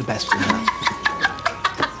bringing out the best in her.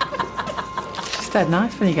 She's dead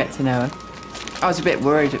nice when you get to know her. I was a bit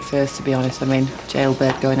worried at first, to be honest. I mean,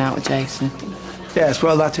 jailbird going out with Jason. Yes,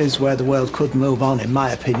 well, that is where the world could move on, in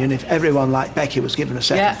my opinion, if everyone like Becky was given a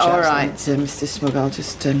second chance. Yeah, all right, Mr. Smug. I'll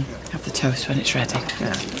just have the toast when it's ready.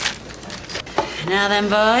 Yeah. Now then,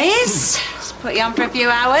 boys. Just put you on for a few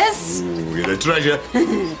hours. Ooh, you're a treasure.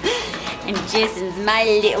 And Jason's my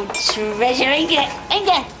little treasure, ain't it?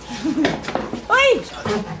 Oi!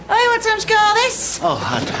 What time's call this? Oh,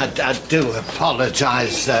 I do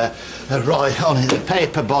apologise, Roy. Only the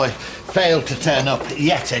paper boy failed to turn up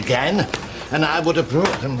yet again. And I would have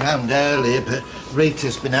brought them round earlier, but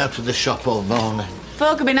Rita's been out of the shop all morning.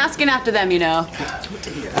 Folk have been asking after them, you know.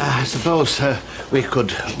 I suppose we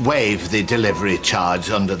could waive the delivery charge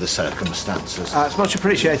under the circumstances. It's much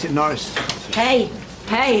appreciated, Norris. Hey.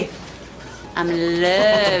 I'm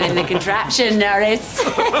loving the contraption, Norris.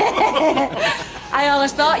 I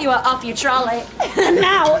always thought you were off your trolley.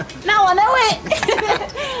 now I know it.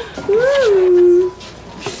 Woo.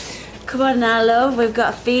 Come on now, love. We've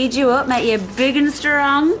got to feed you up, make you big and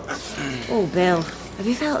strong. Oh, Bill, have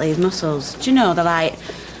you felt these muscles? Do you know they're like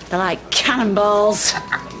cannonballs? Do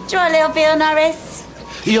you want a little feel, Norris?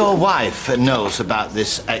 Your wife knows about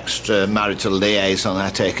this extramarital liaison, I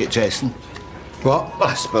take it, Jason? What? Well,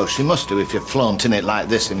 I suppose she must do if you're flaunting it like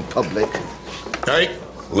this in public. Hey,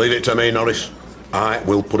 leave it to me, Norris. I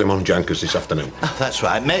will put him on Jankers this afternoon. Oh, that's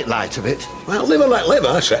right, make light of it. Well, live and let live,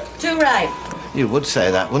 I say. Too right. You would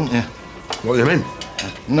say that, wouldn't you? What do you mean?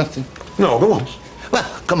 Nothing. No, go on. Well,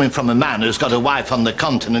 coming from a man who's got a wife on the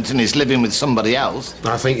continent and is living with somebody else.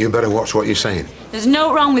 I think you better watch what you're saying. There's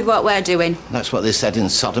no wrong with what we're doing. That's what they said in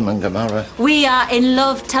Sodom and Gomorrah. We are in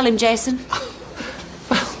love, tell him, Jason.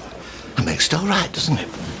 That makes it all right, doesn't it?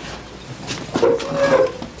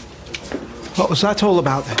 What was that all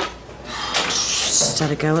about, then? Just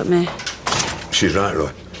had a go at me. She's right,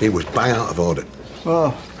 Roy. He was bang out of order.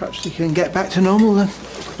 Well, perhaps you can get back to normal, then.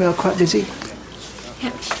 We are quite busy.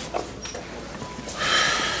 Yep.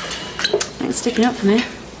 Thanks for sticking up for me.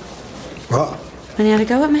 What? When he had a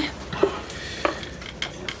go at me.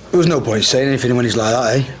 There was no point saying anything when he's like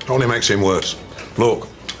that, eh? Only makes him worse. Look,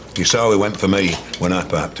 you saw how he went for me when I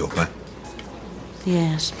packed up, eh?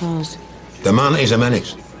 Yeah, I suppose. The man is a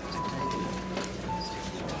menace.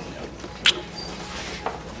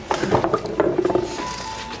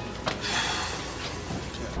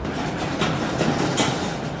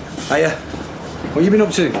 Hiya. What you been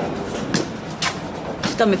up to?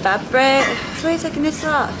 Just done my fabric. So where are you taking this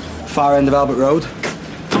lot? Far end of Albert Road.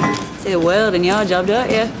 See the world in your job, don't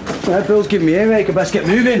you? Well, Bill's giving me earache. I best get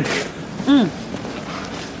moving. You'll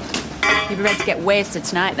be ready to get wasted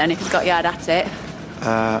tonight, then, if he's got you hard at it.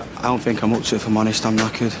 I don't think I'm up to it, if I'm honest. I'm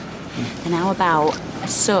knackered. And how about a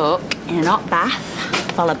soak in an hot bath,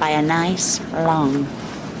 followed by a nice, long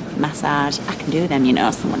massage? I can do them, you know.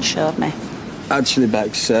 Someone showed me. Actually,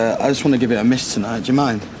 Bex, I just want to give it a miss tonight. Do you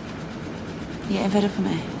mind? You getting fed up for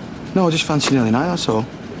me? No, I just fancy an early night, that's all.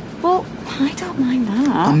 Well, I don't mind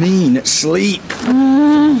that. I mean, sleep.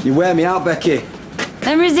 You wear me out, Becky.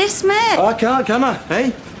 Then resist me. Oh, I can't, can I?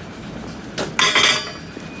 Hey?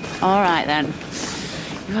 All right, then.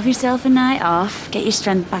 You have yourself a night off, get your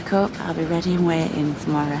strength back up. I'll be ready and waiting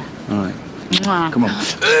tomorrow. All right. Mwah. Come on.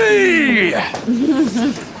 Hey!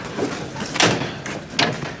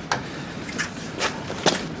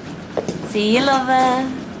 See you, lover.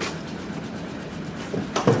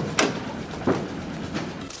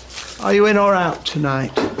 Are you in or out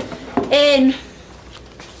tonight? In.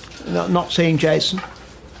 Not seeing Jason?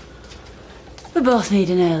 We both need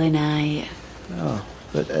an early night. Oh,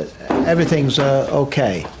 but everything's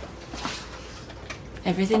okay?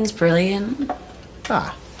 Everything's brilliant.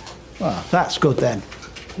 Ah, well, that's good then.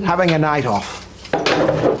 Having a night off.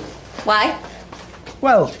 Why?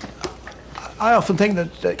 Well, I often think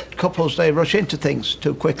that couples, they rush into things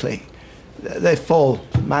too quickly. They fall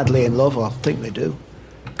madly in love, or think they do.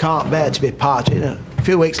 Can't bear to be parted. A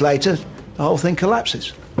few weeks later, the whole thing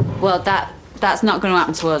collapses. Well, that's not going to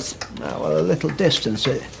happen to us. No, well, a little distance,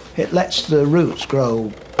 it lets the roots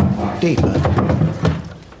grow deeper.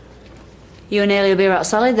 You and Haley will be rock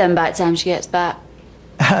solid then by the time she gets back.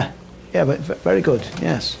 Yeah, but very good,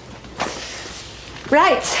 yes.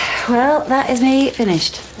 Right, well, that is me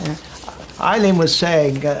finished. Yeah. Eileen was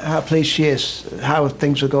saying how pleased she is, how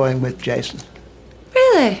things are going with Jason.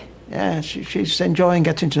 Really? Yeah, she's enjoying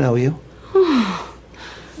getting to know you.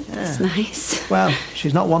 That's nice. Well,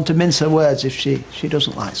 she's not one to mince her words if she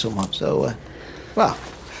doesn't like someone, so, well,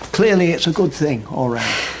 clearly it's a good thing all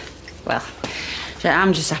round. Well,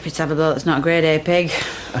 I'm just happy to have a bloke that's not a grade A pig.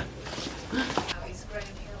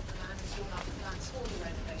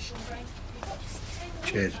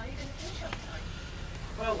 Cheers.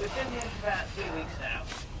 Well, we've been here for about 3 weeks now.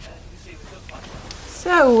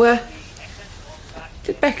 So,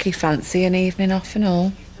 Did Becky fancy an evening off and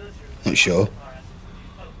all? Not sure.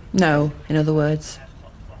 No, in other words.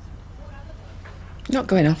 You're not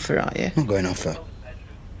going off her, are you? Not going off her.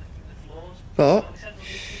 But?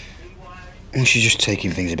 Well, she's just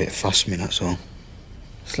taking things a bit fast for me, that's all.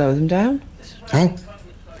 Slow them down? How?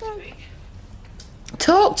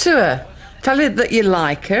 Talk to her. Tell her that you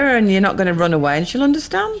like her and you're not going to run away and she'll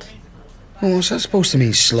understand. Well, what's that supposed to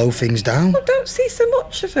mean, slow things down? Well, don't see so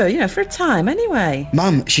much of her, you know, for a time anyway.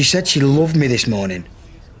 Mum, she said she loved me this morning.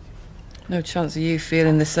 No chance of you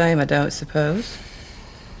feeling the same, I don't suppose.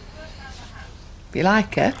 But you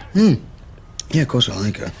like her? Yeah, of course I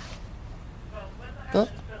like her. But?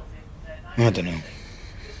 I don't know.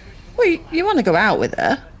 Well, you want to go out with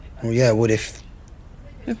her? Well, yeah, I would if...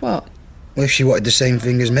 If what? Well, if she wanted the same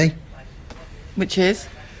thing as me. Which is?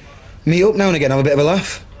 Meet up now and again, have a bit of a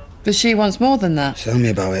laugh. But she wants more than that. Tell me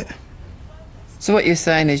about it. So what you're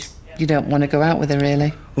saying is you don't want to go out with her,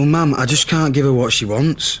 really? Well, Mum, I just can't give her what she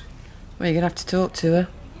wants. Well, you're going to have to talk to her.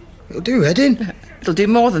 It'll do, Eddin. It'll do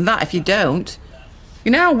more than that if you don't.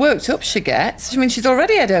 You know how worked up she gets? I mean, she's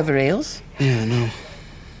already head over heels. Yeah, I know.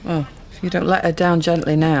 Well, if you don't let her down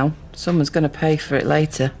gently now, someone's going to pay for it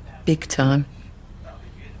later. Big time.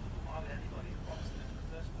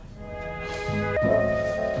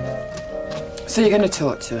 So you're going to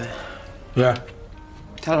talk to her? Yeah.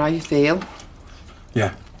 Tell her how you feel?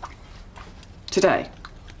 Yeah. Today?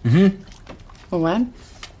 Mm-hmm. Well, when?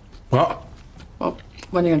 What? Well,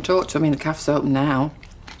 when are you going to talk to her? I mean, the cafe's open now.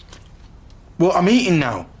 Well, I'm eating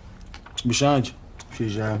now. Besides,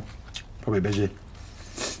 she's probably busy.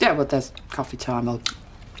 Yeah, well, there's coffee time or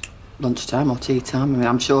lunchtime or tea time. I mean,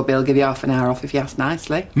 I'm sure Bill'll give you half an hour off if you ask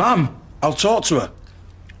nicely. Mum, I'll talk to her.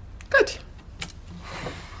 Good.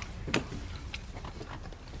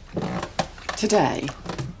 Today?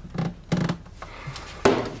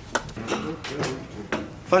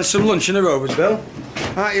 Fancy some lunch in the Rovers, Bill?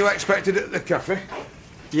 Aren't you expected at the cafe?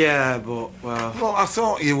 Yeah, but, well... Well, I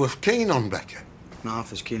thought you were keen on Becky. Not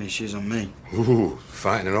half as keen as she is on me. Ooh,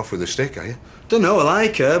 fighting her off with a stick, are you? Don't know, I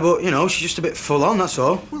like her, but, you know, she's just a bit full on, that's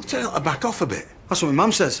all. Well, tell her to back off a bit. That's what my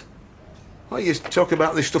mum says. Why, you talk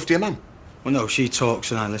about this stuff to your mum? Well, no, she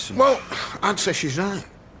talks and I listen. Well, I'd say she's right.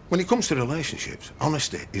 When it comes to relationships,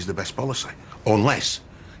 honesty is the best policy. Unless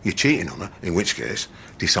you're cheating on her, in which case,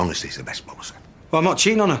 dishonesty is the best policy. Well, I'm not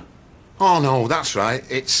cheating on her. Oh, no, that's right.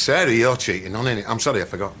 It's Sarah you're cheating on, innit? I'm sorry, I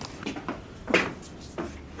forgot.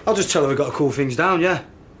 I'll just tell her we've got to cool things down, yeah?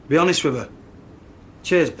 Be honest with her.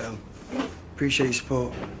 Cheers, Bill. Appreciate your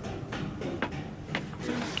support.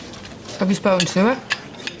 Have you spoken to her?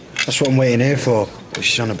 That's what I'm waiting here for, but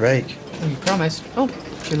she's on a break. Well, you promised. Oh,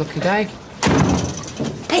 it's your lucky day.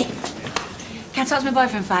 Hey, can I talk to my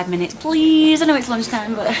boyfriend 5 minutes, please? I know it's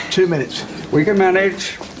lunchtime, but... 2 minutes. We can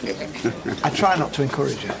manage. I try not to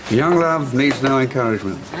encourage her. Young love needs no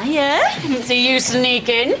encouragement. Hiya. Didn't see you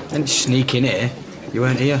sneaking. And sneak in here. You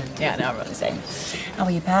weren't here. Yeah, no, I'm really saying. How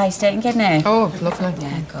are your pies, steak and kidney? Oh, lovely.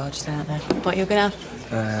 Yeah, gorgeous out there. What are you gonna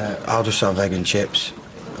have? I'll just have egg and chips.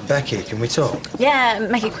 Becky, can we talk? Yeah,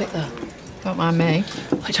 make it quick though. Don't mind me. What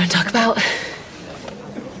do you want to talk about?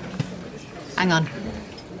 Hang on.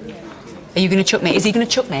 Are you going to chuck me? Is he going to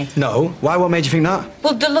chuck me? No. Why? What made you think that?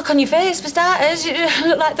 Well, the look on your face, for starters. You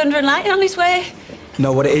look like thunder and lightning on his way.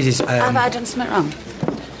 No, what it is... Have I done something wrong?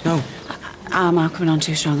 No. Am I coming on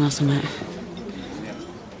too strong or something?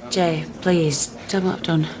 Jay, please, tell me what I've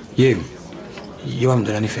done. You haven't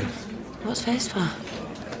done anything. What's face for? I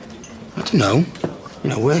don't know. You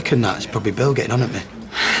know, work and that. It's probably Bill getting on at me.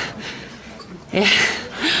 Yeah,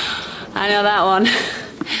 I know that one.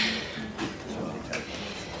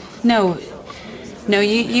 No,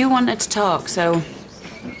 you wanted to talk, so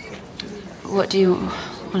what do you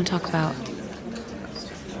want to talk about?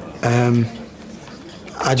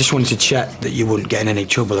 I just wanted to check that you wouldn't get in any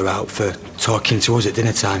trouble or out for talking to us at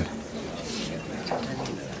dinner time.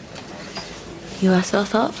 You are so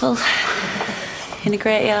thoughtful. In a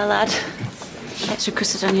great year, lad. Extra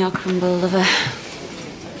custard on your crumble, lover.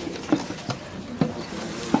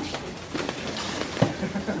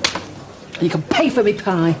 You can pay for me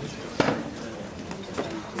pie.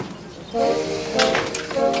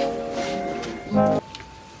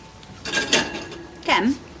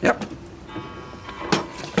 Ken? Yep.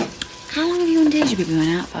 How long have you and Deja been going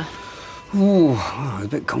out for? Ooh, well, it's a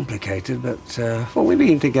bit complicated, but, well, we've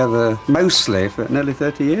been together mostly for nearly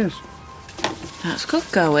 30 years. That's good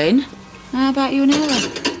going. How about you and Ella?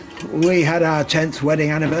 We had our 10th wedding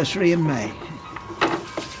anniversary in May.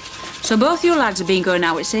 So both you lads have been going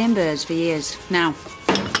out with the same birds for years. Now,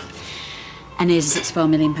 and here's a £64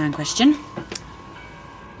 million question.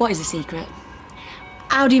 What is the secret?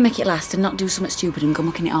 How do you make it last and not do something stupid and go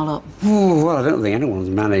mucking it all up? Oh, well, I don't think anyone's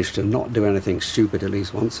managed to not do anything stupid at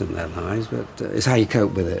least once in their lives, but it's how you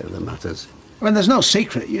cope with it that matters. Well, there's no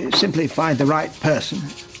secret. You simply find the right person,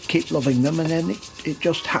 keep loving them, and then it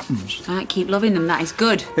just happens. Right, keep loving them, that is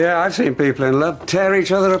good. Yeah, I've seen people in love tear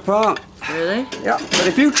each other apart. Really? Yeah, but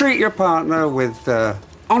if you treat your partner with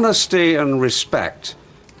honesty and respect,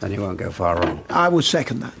 then you won't go far wrong. I would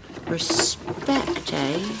second that. Respect,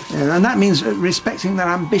 eh? Yeah, and that means respecting their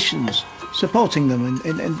ambitions, supporting them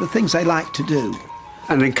in the things they like to do.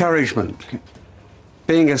 And encouragement.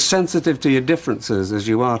 Being as sensitive to your differences as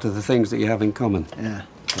you are to the things that you have in common. Yeah.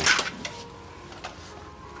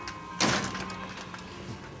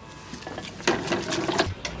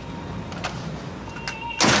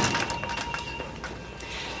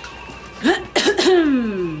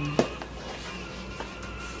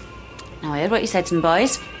 Now, I heard what you said to me,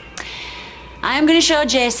 boys. I am going to show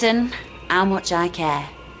Jason how much I care.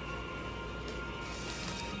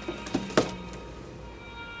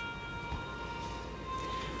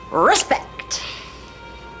 Respect.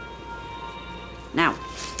 Now,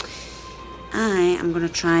 I am going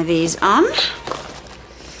to try these on.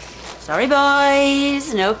 Sorry,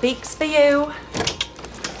 boys, no peeks for you.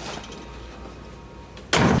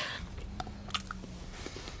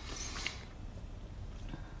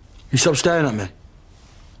 You stop staring at me.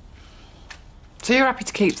 So you're happy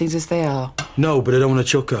to keep things as they are? No, but I don't want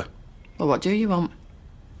to chuck her. Well, what do you want?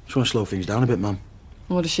 Just want to slow things down a bit, Mum.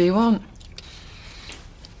 What does she want?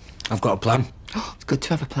 I've got a plan. Oh, it's good to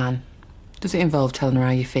have a plan. Does it involve telling her how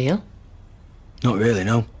you feel? Not really,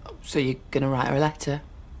 no. So you're going to write her a letter?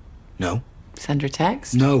 No. Send her a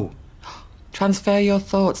text? No. Transfer your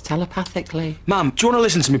thoughts telepathically? Mum, do you want to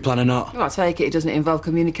listen to me plan or not? Well, I take it doesn't involve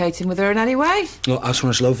communicating with her in any way? Look, I just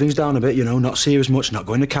want to slow things down a bit, you know, not see her as much, not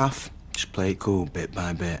go in the calf. Just play it cool, bit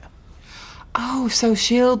by bit. Oh, so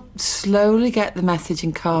she'll slowly get the message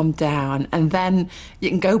and calm down, and then you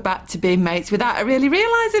can go back to being mates without her really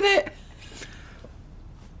realising it.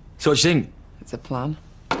 So what do you think? It's a plan.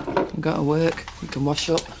 I've got to work. We can wash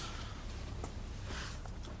up.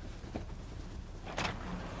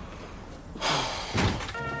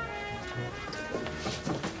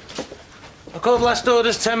 I called last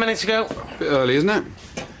orders 10 minutes ago. Bit early, isn't it?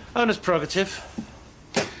 Owner's prerogative.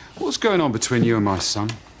 What's going on between you and my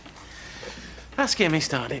son? Ask him, he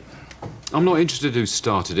started. I'm not interested in who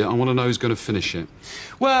started it. I want to know who's going to finish it.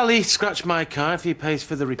 Well, he scratched my car. If he pays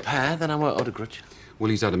for the repair, then I won't hold a grudge.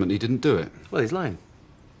 Well, he's adamant he didn't do it. Well, he's lying.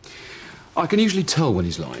 I can usually tell when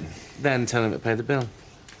he's lying. Then tell him to pay the bill.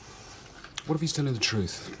 What if he's telling the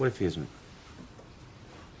truth? What if he isn't?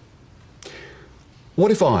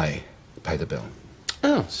 What if I pay the bill?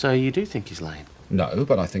 Oh, so you do think he's lying? No,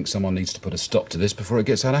 but I think someone needs to put a stop to this before it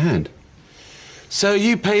gets out of hand. So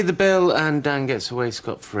you pay the bill and Dan gets away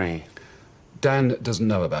scot-free? Dan doesn't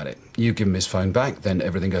know about it. You give him his phone back, then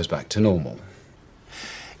everything goes back to normal.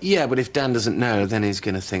 Yeah, but if Dan doesn't know, then he's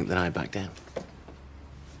going to think that I back down.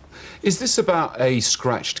 Is this about a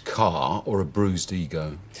scratched car or a bruised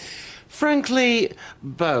ego? Frankly,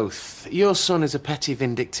 both. Your son is a petty,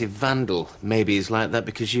 vindictive vandal. Maybe he's like that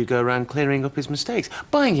because you go around clearing up his mistakes,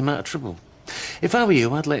 buying him out of trouble. If I were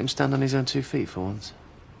you, I'd let him stand on his own 2 feet for once.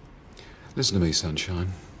 Listen to me,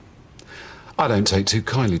 Sunshine. I don't take too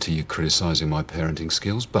kindly to you criticising my parenting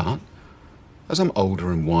skills, but as I'm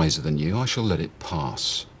older and wiser than you, I shall let it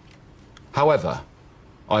pass. However,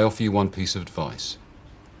 I offer you one piece of advice.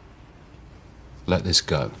 Let this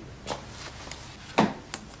go.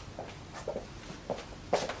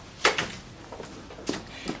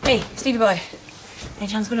 Hey, Stevie boy. Any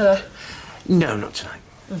chance for another? No, not tonight.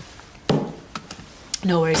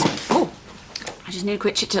 No worries. Oh, I just need a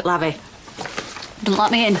quick chit at Lavy. Don't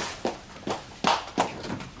let me in.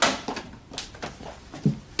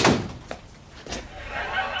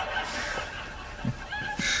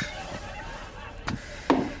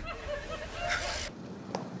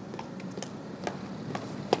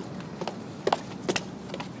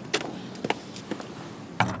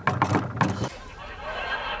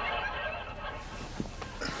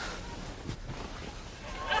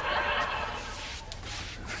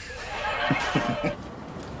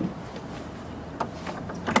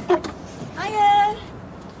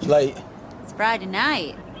 It's late. It's Friday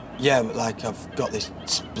night. Yeah, but like I've got this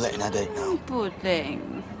splitting headache now. Good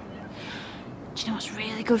thing. Do you know what's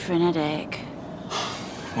really good for an headache?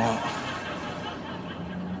 What?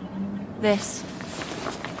 This.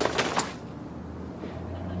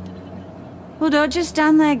 Well, don't just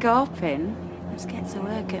stand there gawping. Let's get to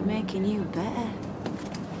work at making you better.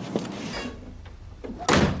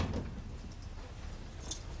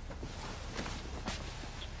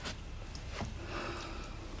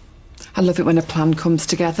 I love it when a plan comes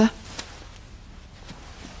together.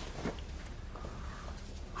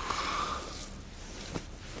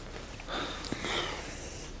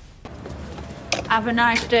 Have a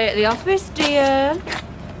nice day at the office, dear.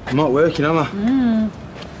 I'm not working, am I?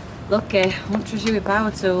 Lucky. Won't trust you with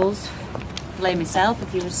power tools. Blame myself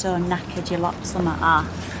if you were so knackered you lopped some at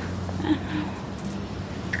half.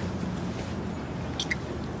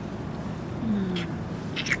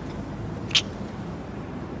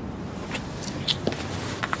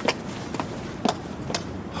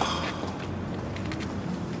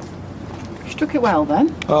 Took it well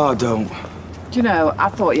then? Oh, don't. Do you know, I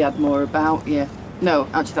thought you had more about you. No,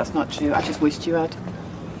 actually that's not true. I just wished you had.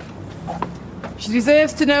 She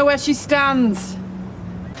deserves to know where she stands.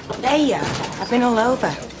 There you are. I've been all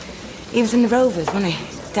over. He was in the Rovers, wasn't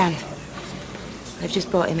he? Dan. They've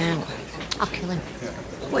just brought him out. I'll kill him.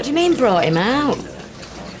 What do you mean, brought him out?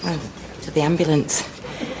 Well, to the ambulance.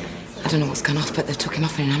 I don't know what's gone off, but they took him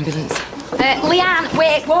off in an ambulance. Leanne,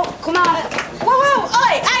 wait, whoa, come on. Whoa, whoa,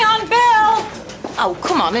 oi, hang on, Bill! Oh,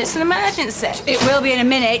 come on, it's an emergency. It will be in a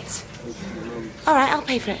minute. All right, I'll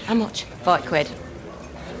pay for it. How much? 40 quid.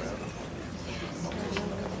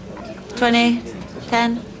 20,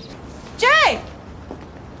 10. Jay!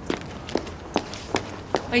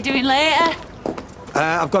 What are you doing later?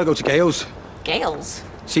 I've got to go to Gale's. Gales?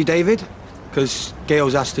 See David? Because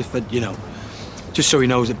Gale's asked if, just so he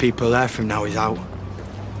knows that people are there from now he's out.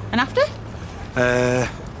 And after?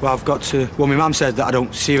 Well, I've got to... Well, my mum said that I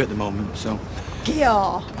don't see her at the moment, so...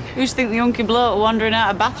 Yeah. Who's think the hunky bloke wandering out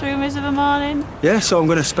of bathroom is of a morning? Yeah, so I'm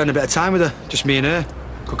going to spend a bit of time with her. Just me and her.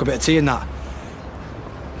 Cook a bit of tea and that.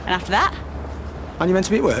 And after that? Aren't you meant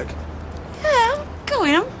to be at work? Yeah,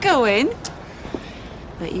 I'm going.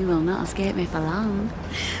 But you will not escape me for long.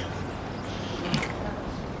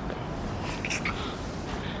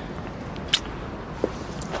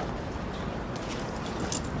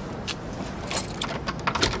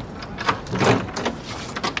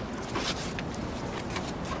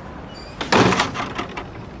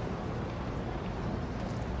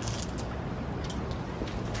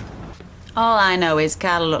 All I know is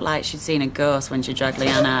Carla looked like she'd seen a ghost when she dragged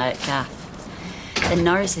Leanne out at Cath. Then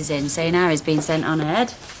Norris is in, saying Harry's been sent on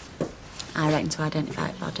ahead. I reckon to identify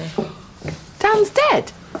a body. Dan's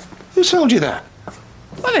dead? Who told you that?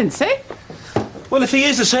 Well, didn't he? Well, if he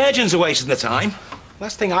is, the surgeons are wasting the time.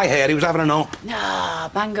 Last thing I heard, he was having an op. Ah,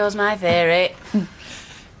 bang goes my theory.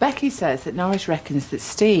 Becky says that Norris reckons that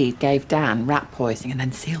Steve gave Dan rat poisoning and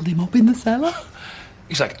then sealed him up in the cellar.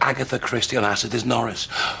 He's like Agatha Christie on acid, is Norris.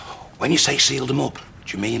 When you say sealed him up,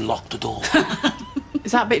 do you mean locked the door?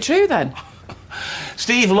 Is that bit true, then?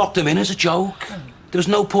 Steve locked him in as a joke. There was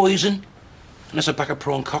no poison. Unless a pack of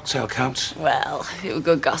prawn cocktail counts. Well, it was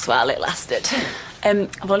good goss while it lasted.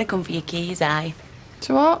 I've only come for your keys, aye.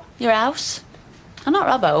 To what? Your house. I'm not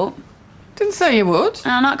Robbo. Didn't say you would.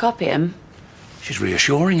 And I'll not copy him. She's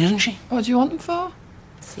reassuring, isn't she? What do you want them for?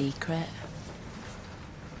 Secret.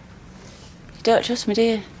 You don't trust me, do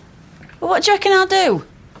you? Well, what do you reckon I'll do?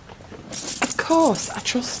 Of course, I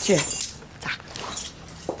trust you.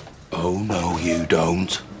 Oh, no, you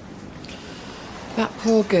don't. That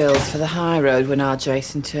poor girl's for the high road when our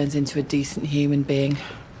Jason turns into a decent human being.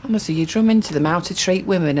 Honestly, you drum into them how to treat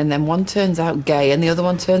women and then one turns out gay and the other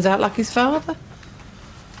one turns out like his father.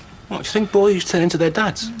 What, do you think boys turn into their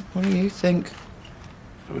dads? What do you think?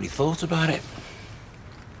 I really thought about it.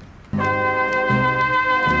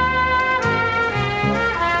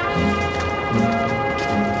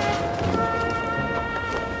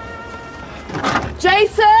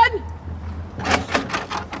 Jason!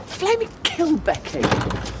 Flaming kill Becky.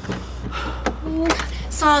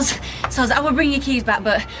 Soz, I will bring your keys back,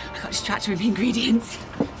 but I got distracted with the ingredients.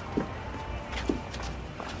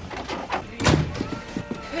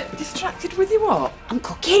 Distracted with you what? I'm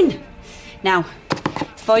cooking. Now,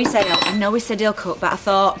 before you say that, I know he said he'll cook, but I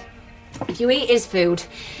thought, if you eat his food,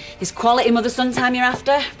 this quality mother-son time you're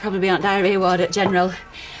after, probably be on diarrhea ward at General.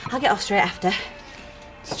 I'll get off straight after.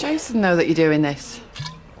 Does Jason know that you're doing this?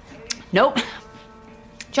 Nope. Do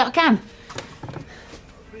you want a can?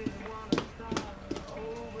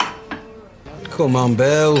 Come on,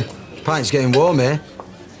 Bill. Pint's getting warm here.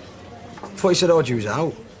 Thought you said Audrey was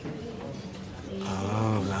out.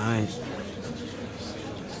 Oh, right.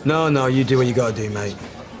 No, you do what you gotta do, mate.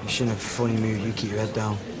 You shouldn't have a funny mood. You keep your head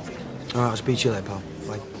down. All right, I'll speak to you later, pal.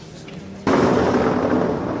 Bye.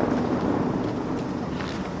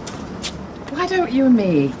 Why don't you and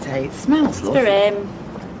me eat, eh? It smells It's lovely. for him.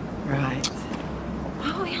 Right.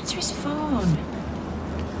 Why won't he answer his phone?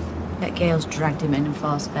 Bet Gail's dragged him in and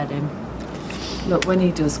force-fed him. Look, when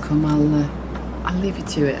he does come, I'll leave you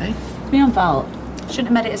to it, eh? It's my own fault. Shouldn't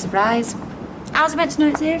have made it a surprise. How's I meant to know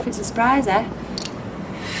it's here if it's a surprise, eh?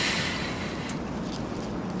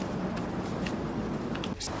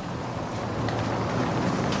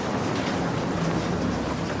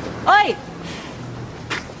 Oi!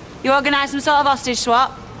 You organise some sort of hostage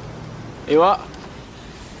swap? You what?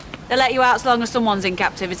 They'll let you out as long as someone's in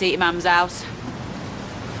captivity at your mum's house.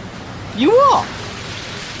 You what?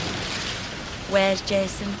 Where's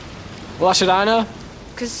Jason? Well, how should I know?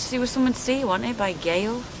 Because he was someone to see you, wasn't he, by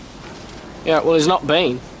Gail? Yeah, well, he's not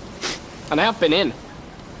been. And I have been in.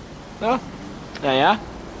 No? There you are.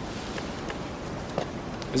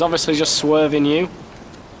 He's obviously just swerving you.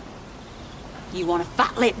 You want a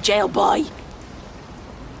fat lip, jail boy?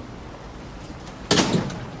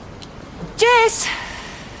 Jace!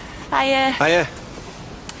 Hiya.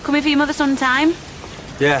 Coming for your mother sometime?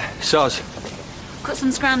 Yeah, soz. Cut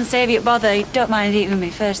some scran and save you a bother. You don't mind eating with me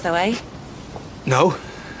first, though, eh? No.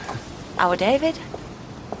 How are David?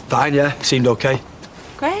 Fine, yeah. Seemed okay.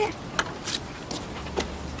 Great.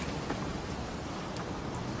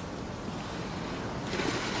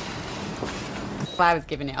 I was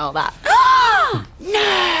giving it all that.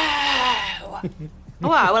 No!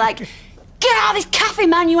 Well, we're like, get out of this cafe,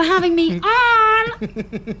 man, you were having me on!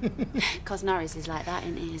 Because Norris is like that,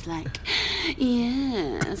 isn't he? He's like,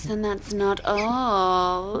 yes, and that's not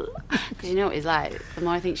all. Because you know what he's like? The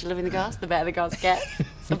more he thinks you live in the goss, the better the goss gets.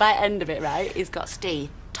 So by the end of it, right, he's got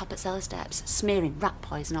Steve, top at cellar steps, smearing rat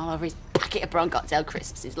poison all over his packet of prawn cocktail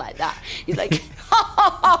crisps. He's like that. He's like, ha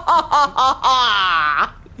ha ha ha ha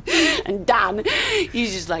ha! And Dan,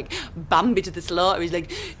 he's just like Bambi to the slaughter. He's like,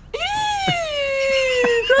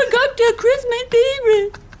 cocktail crisp, my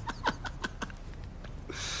favourite.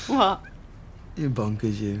 What? You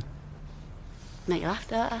bonkers, you. Make you laugh,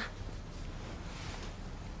 don't I?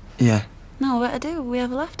 Yeah, No, what I do? We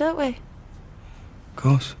have a laugh, don't we? of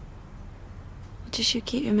course. Just you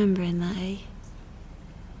keep remembering that, eh?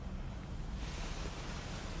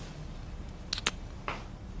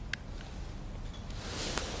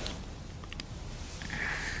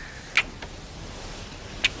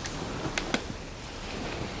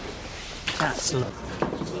 That's lovely.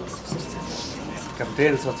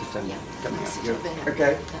 Captain, sort of thing.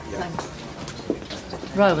 Okay.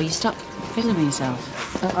 Roy, will you stop fiddling with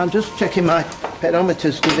yourself? I'm just checking my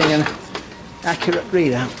pedometer's giving an accurate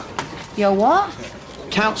readout. Your what?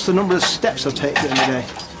 Counts the number of steps I take during the day.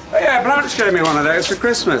 Oh, yeah, Blanche gave me one of those for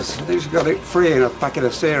Christmas. I think she got it free in a packet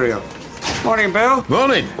of cereal. Morning, Bill.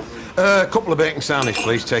 Morning. A couple of bacon sandwich,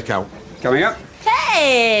 please, take out. Coming up.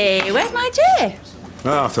 Hey, where's my Jay?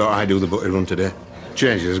 Oh, I thought I'd do the butty run today.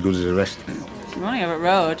 Change is as good as the rest. I'm running over a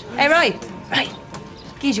road. Hey, Roy. Right.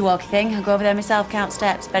 Here's your walkie thing. I'll go over there myself, count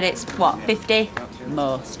steps. Bet it's, what, 50?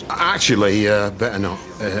 Most. Actually, better not.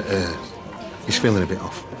 He's feeling a bit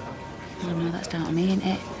off. Oh, no, that's down to me, ain't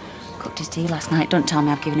it? Cooked his tea last night. Don't tell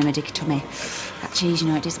me I've given him a dicky tummy. That cheese, you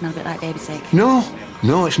know, it did smell a bit like baby sick. No,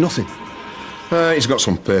 it's nothing. He's got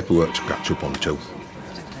some paperwork to catch up on, too.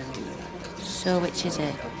 So which is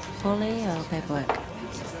it? Bully or paperwork?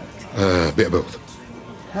 Bit of both.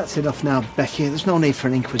 That's enough now, Becky. There's no need for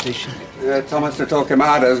an inquisition. Thomas the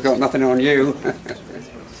Torquemada's got nothing on you.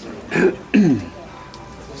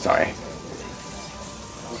 Sorry.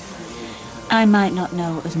 I might not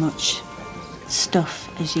know as much stuff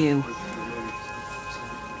as you,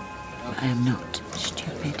 but I am not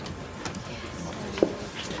stupid.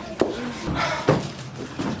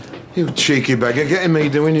 You cheeky beggar, getting me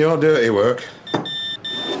doing your dirty work.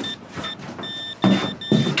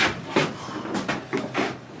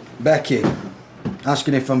 Becky,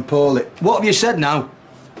 asking if I'm poorly. What have you said now?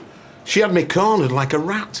 She had me cornered like a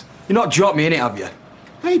rat. You're not dropped me in it, have you?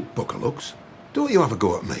 Hey, Buckalooks, don't you have a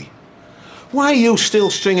go at me. Why are you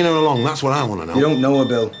still stringing her along? That's what I want to know. You don't know her,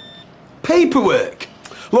 Bill. Paperwork!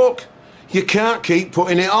 Look, you can't keep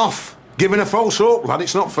putting it off. Giving her false hope, lad,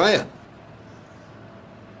 it's not fair.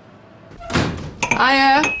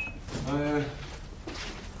 Hiya.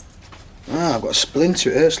 I've got a splinter.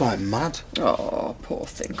 It hurts like mad. Oh, poor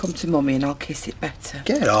thing. Come to Mummy and I'll kiss it better.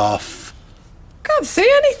 Get off. Can't see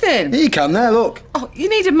anything. You can there, look. Oh, you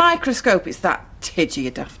need a microscope. It's that tidgy,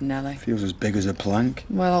 you daft Nelly. Feels as big as a plank.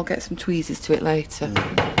 Well, I'll get some tweezers to it later.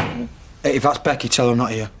 Hey, if that's Becky, tell her I'm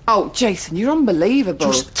not here. Oh, Jason, you're unbelievable.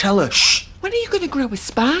 Just tell her. Shh. When are you going to grow a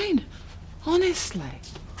spine? Honestly.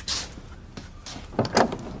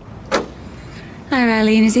 Hi,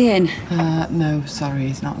 Eileen, is he in? No, sorry,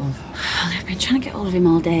 he's not, love. I've been trying to get hold of him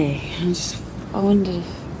all day. I wondered if...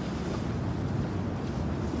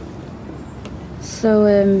 So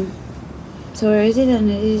where is he then?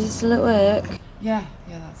 Is he still at work? Yeah,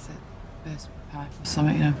 that's it. Burst pipe or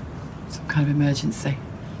something, you know. Some kind of emergency.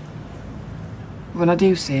 When I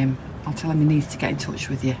do see him, I'll tell him he needs to get in touch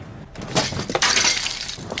with you.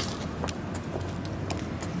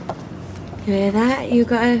 You hear that? You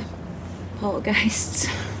got a poltergeist.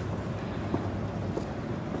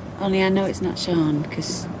 Only I know it's not Sean,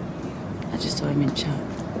 because I just saw him in shop.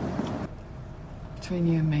 Between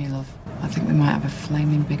you and me, love, I think we might have a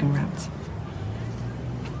flaming bigger rat.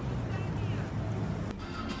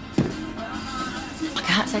 I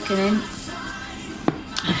can't take it in.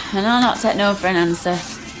 And I'll not take no for an answer.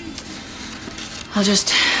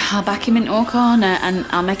 I'll back him into a corner and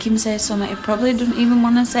I'll make him say something he probably doesn't even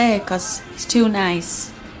want to say because he's too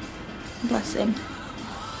nice. Bless him.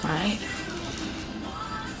 Right.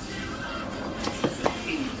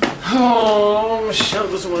 Oh, Michelle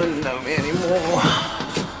doesn't want to know me anymore.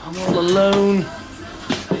 I'm all alone.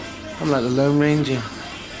 I'm like the Lone Ranger.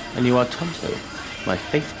 And you are Tonto, my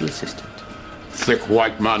faithful assistant. Thick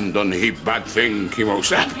white man done heap bad thing, Kimo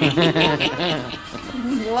Sappy.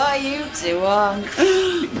 What are you two on?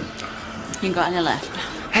 You got any left?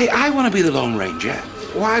 Hey, I want to be the Lone Ranger.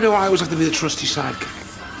 Why do I always have to be the trusty sidekick?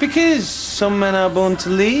 Because some men are born to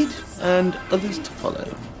lead and others to follow.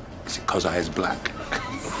 Is it 'cause I is black?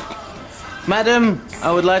 Madam,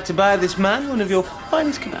 I would like to buy this man one of your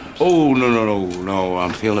finest kebabs. Oh, no.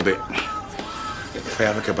 I'm feeling a bit... If I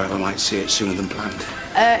have a kebab, I might see it sooner than planned.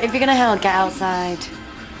 If you're gonna hell, get outside.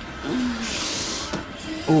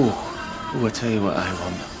 Oh, I tell you what I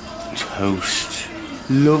want. Toast.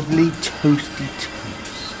 Lovely toasty toast.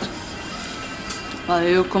 Well,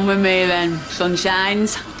 you come with me then,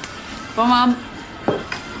 sunshines. Come on.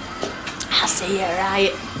 I'll see you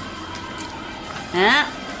right. Yeah?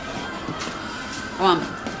 Come on.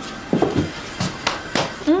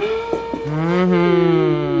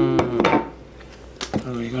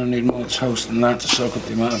 Oh, you're gonna need more toast than that to soak up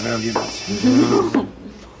the amount of ale you got.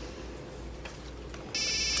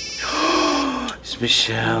 It's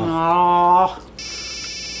Michelle. Aww.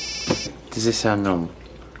 Does this sound normal?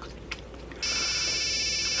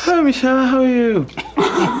 Hi, Michelle, how are you?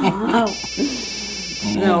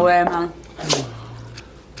 No way, man.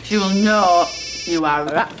 She will know you are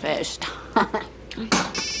rat-faced.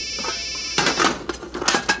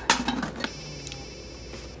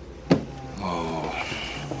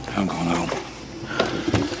 I'm going home.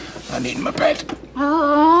 I need my bed.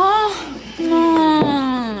 Oh.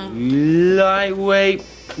 Lightweight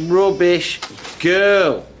rubbish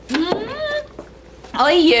girl.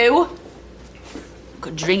 Oi, you.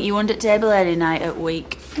 Could drink you under the table any night at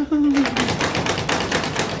week. Come on,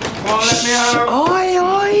 let me out.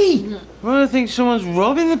 Oi! I think someone's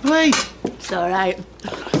robbing the place. It's all right.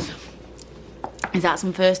 He's at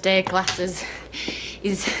some first aid classes.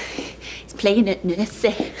 He's playing at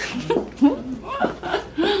nursery. What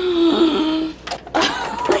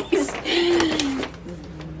is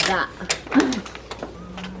that?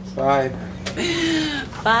 Fine.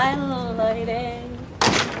 Bye, lady.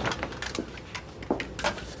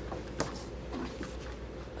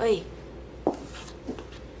 Oi.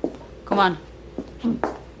 Come on.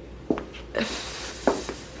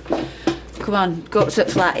 Come on, go up to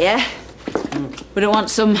the flat, yeah? We don't want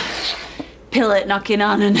some pillock knocking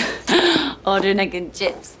on and ordering egg and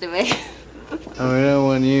chips, do we? Oh, we don't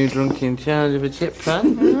want you drunk in charge of a chip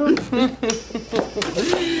pan.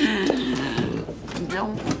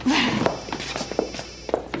 No.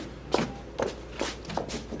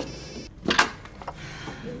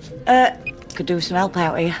 Could do with some help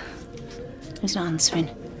out here. He's not answering.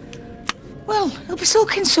 Well, he'll be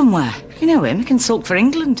sulking somewhere. You know him, he can sulk for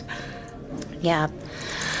England. Yeah,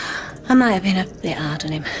 I might have been a bit hard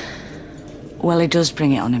on him. Well, he does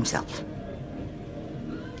bring it on himself.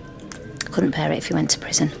 I couldn't bear it if he went to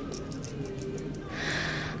prison.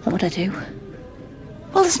 What would I do?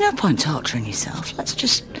 Well, there's no point torturing yourself. Let's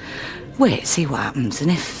just wait, see what happens.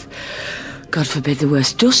 And if, God forbid, the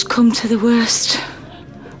worst does come to the worst,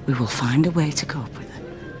 we will find a way to cope with it.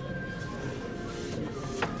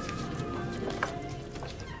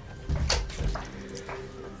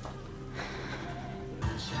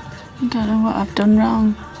 I don't know what I've done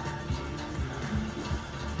wrong.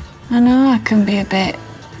 I know I can be a bit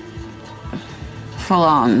full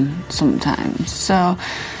on sometimes, so,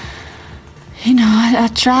 you know, I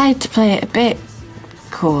tried to play it a bit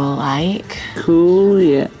cool, like. Cool,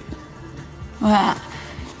 yeah. Well,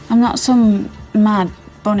 I'm not some mad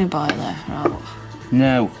bunny boiler, right?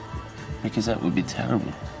 No, because that would be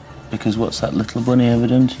terrible. Because what's that little bunny ever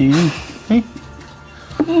done to you? Eh?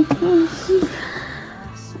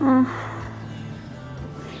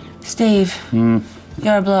 Steve,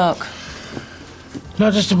 you're a bloke.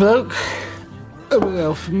 Not just a bloke, a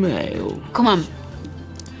alpha male. Come on.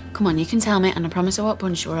 Come on, you can tell me, and I promise I won't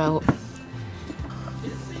punch you out.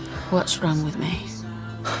 What's wrong with me?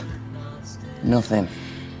 Nothing.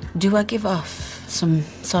 Do I give off some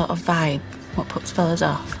sort of vibe? What puts fellas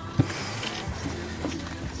off?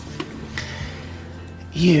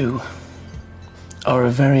 You are a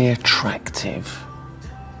very attractive,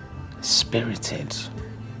 spirited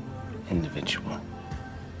individual.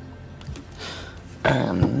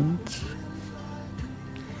 And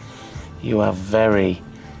you have very,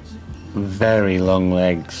 very long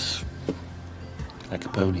legs. Like a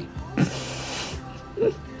pony.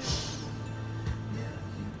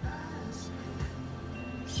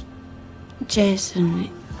 Jason,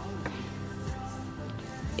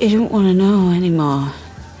 you don't want to know anymore.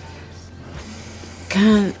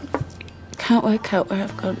 Can't work out where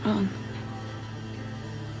I've gone wrong.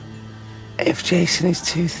 If Jason is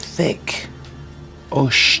too thick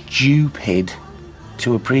or stupid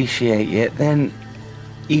to appreciate you, then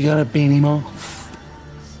you gotta bin him off.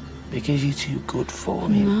 Because you're too good for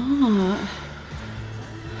him. No.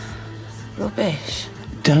 Rubbish.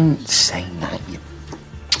 Don't say that, you...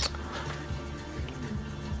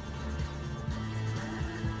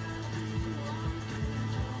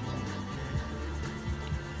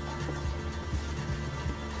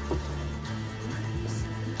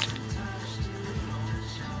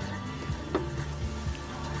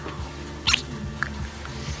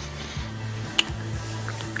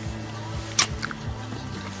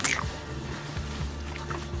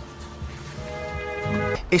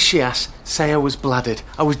 Ishias, say I was bladdered.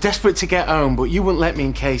 I was desperate to get home, but you wouldn't let me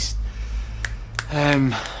in case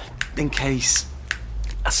I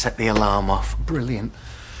set the alarm off. Brilliant.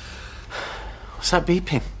 What's that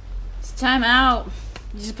beeping? It's time out.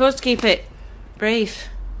 You're supposed to keep it brief.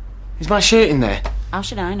 Is my shirt in there? How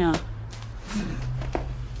should I know?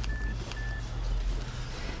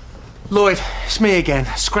 Lloyd, it's me again.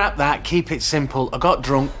 Scrap that, keep it simple. I got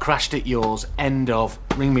drunk, crashed at yours. End of.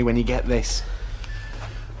 Ring me when you get this.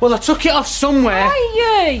 Well, I took it off somewhere. Are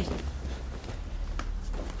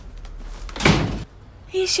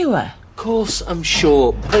you sure? Of course I'm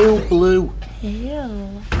sure. Pale blue.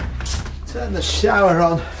 Ew. Turn the shower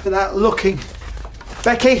on without looking.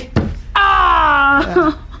 Becky?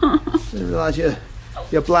 Ah! Didn't realise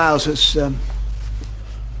your blouse was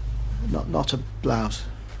not a blouse.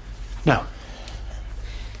 No.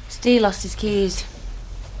 Steve lost his keys.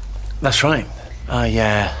 That's right.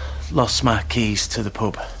 I lost my keys to the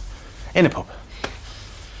pub. In a pub.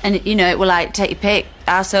 And, you know, it will, like, take your pick.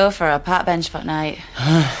 Our sofa or park bench for night.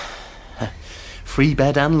 Free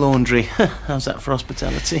bed and laundry. How's that for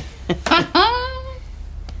hospitality?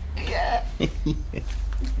 Yeah.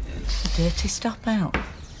 Dirty stop out.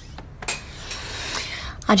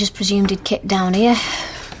 I just presumed he'd kicked down here.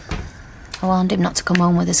 I warned him not to come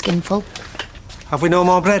home with a skinful. Have we no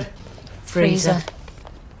more bread? Freezer.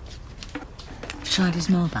 Tried his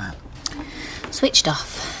mobile. Switched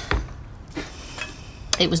off.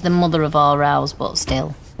 It was the mother of all rows, but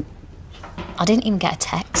still. I didn't even get a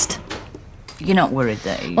text. You're not worried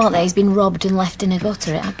that he... Well, that he's been robbed and left in a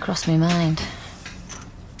gutter, it had crossed my mind.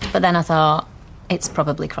 But then I thought, it's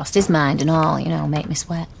probably crossed his mind and all, you know, make me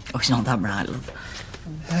sweat. Oh, it's not that right, love.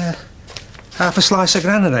 Half a slice of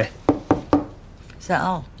granary. Is that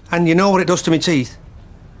all? And you know what it does to my teeth?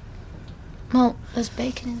 Well, there's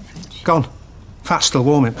bacon in the fridge. Gone. Fat's still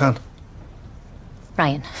warm in pan.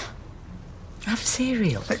 Ryan. Have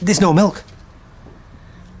cereal. There's no milk.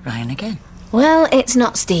 Ryan again. Well, it's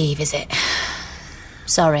not Steve, is it?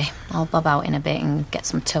 Sorry, I'll bob out in a bit and get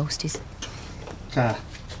some toasties. Ah.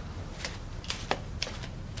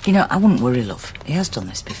 You know, I wouldn't worry, love. He has done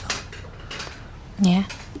this before. Yeah?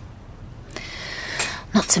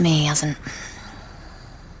 Not to me, he hasn't.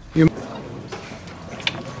 You...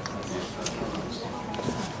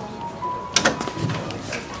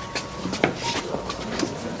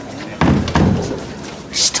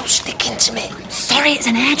 Still sticking to me. Sorry, it's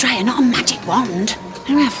an hairdryer, not a magic wand.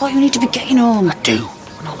 Anyway, I thought you needed to be getting home. I do.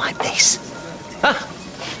 Not like this.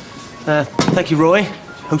 Thank you, Roy.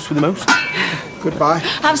 Host with the most. Goodbye.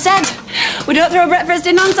 I've said, we don't throw breakfast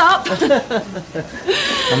in on top.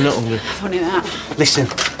 I'm not hungry. Funny that. Listen,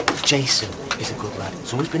 Jason is a good lad.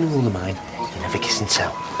 It's always been a rule of mine. You never kiss and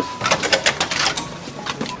tell.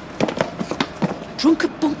 Drunk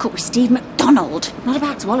at bunker with Steve McDonald. Not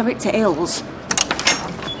about to wallow it to ills.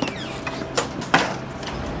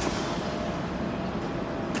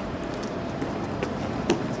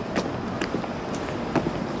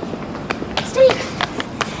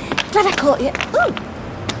 Glad I caught you. Oh,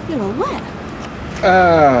 you're all wet.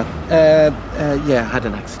 Yeah, I had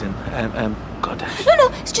an accident. God. No,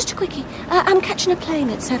 it's just a quickie. I'm catching a plane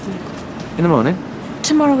at 7. In the morning?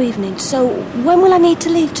 Tomorrow evening. So when will I need to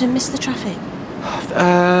leave to miss the traffic?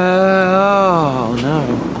 Oh, no.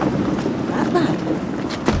 That lad?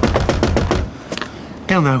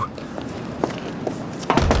 Hell no.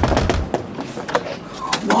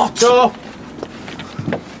 What? Door.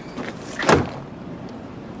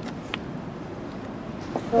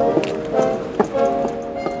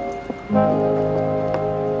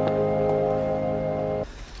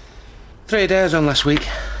 Three days on last week.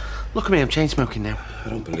 Look at me, I'm chain smoking now. I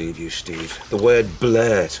don't believe you, Steve. The word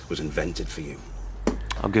blurt was invented for you.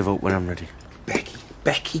 I'll give up when I'm ready.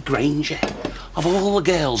 Becky Granger. Of all the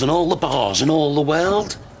girls and all the bars and all the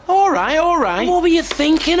world. All right, all right. What were you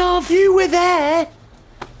thinking of? You were there.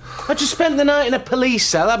 I just spent the night in a police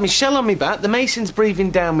cell, had my shell on my back, the masons breathing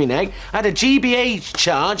down my neck, had a GBH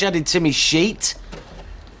charge added to my sheet.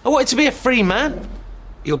 I wanted to be a free man.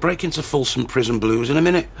 You'll break into Folsom Prison Blues in a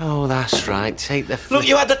minute. Oh, that's right. Take the... Look,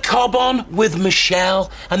 you had the cob on with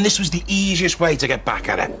Michelle, and this was the easiest way to get back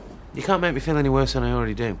at her. You can't make me feel any worse than I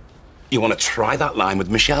already do. You want to try that line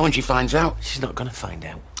with Michelle when she finds out? She's not going to find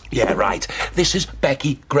out. Yeah, right. This is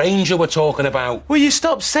Becky Granger we're talking about. Will you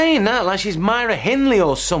stop saying that like she's Myra Hindley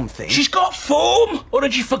or something? She's got form, or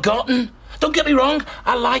had you forgotten? Don't get me wrong,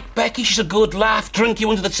 I like Becky. She's a good laugh, drink you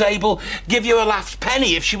under the table, give you a laughed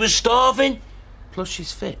penny if she was starving. Plus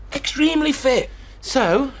she's fit. Extremely fit.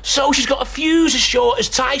 So? So she's got a fuse as short as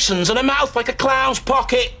Tyson's and a mouth like a clown's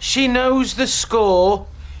pocket. She knows the score.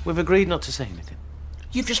 We've agreed not to say anything.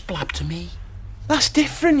 You've just blabbed to me. That's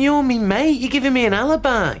different. You're me mate. You're giving me an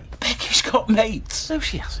alibi. Becky's got mates. No,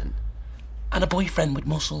 she hasn't. And a boyfriend with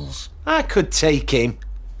muscles. I could take him.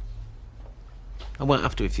 I won't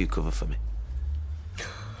have to if you cover for me.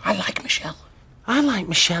 I like Michelle. I like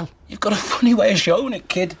Michelle. You've got a funny way of showing it,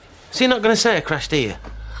 kid. So you're not going to say I crashed here?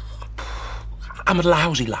 I'm a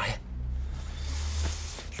lousy liar.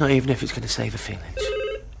 Not even if it's going to save her feelings.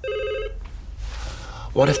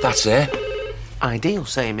 What if that's her? Ideal.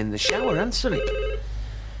 Say him in the shower. Answer it.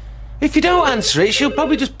 If you don't answer it, she'll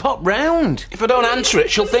probably just pop round. If I don't answer it,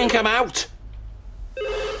 she'll think I'm out.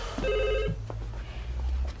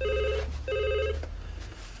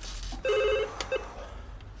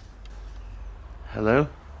 Hello?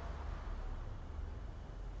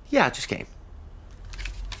 Yeah, I just came.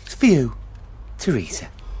 It's for you, Teresa.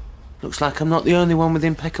 Looks like I'm not the only one with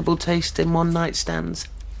impeccable taste in one-night stands.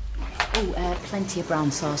 Oh, plenty of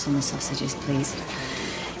brown sauce on the sausages, please.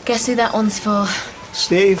 Guess who that one's for?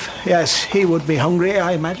 Steve, yes, he would be hungry,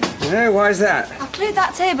 I imagine. Yeah, why's that? I'll clear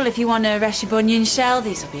that table if you want to rest your bunion shell.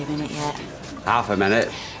 These'll be a minute yet. Half a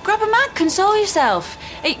minute. Grab a mag, console yourself.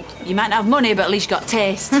 Hey, you might not have money, but at least you got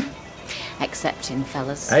taste. Accepting,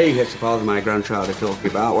 fellas. Hey, it's the father my grandchild are talking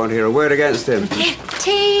about. Won't hear a word against him.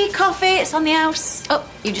 Tea, coffee, it's on the house. Oh,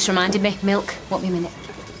 you just reminded me. Milk. Want me a minute?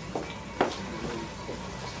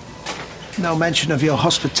 No mention of your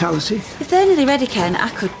hospitality. If they're nearly ready, Ken, I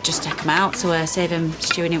could just take them out to save them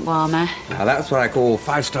stewing it warmer. Now, that's what I call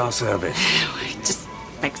five-star service. It just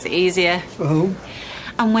makes it easier. For whom?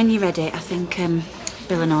 And when you're ready, I think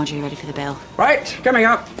Bill and Audrey are ready for the bill. Right, coming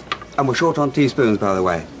up. And we're short on teaspoons, by the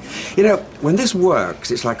way. You know, when this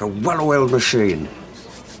works, it's like a well-oiled machine.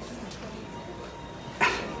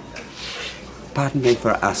 Pardon me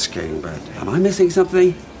for asking, but am I missing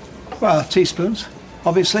something? Well, teaspoons,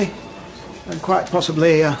 obviously. And quite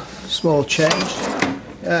possibly a small change.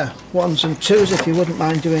 Yeah, ones and twos, if you wouldn't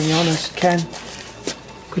mind doing the honours, Ken.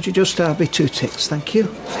 Could you just be 2 ticks, thank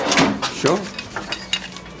you? Sure.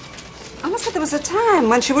 Honestly, there was a time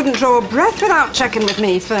when she wouldn't draw a breath without checking with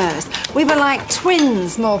me first. We were like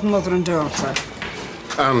twins, more than mother and daughter.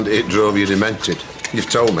 And it drove you demented. You've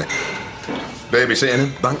told me. Babysitting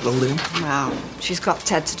and bank loading. Well, she's got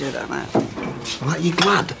Ted to do that now. Well, are you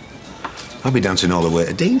glad? I'll be dancing all the way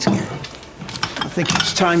to Dean's again. I think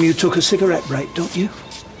it's time you took a cigarette break, don't you?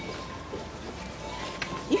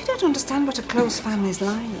 You don't understand what a close family's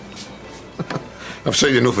like. I've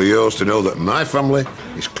seen enough of yours to know that my family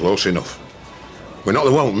is close enough. We're not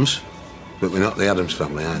the Waltons, but we're not the Addams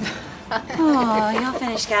family either. Oh, you're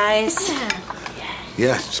finished, guys.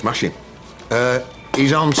 Yeah, smashing.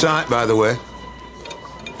 He's on site, by the way.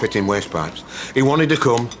 Fitting waste pipes. He wanted to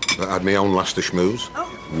come, but I had my own last of schmooze. Oh.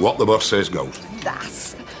 What the boss says goes.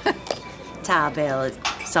 That's... Tar Bill,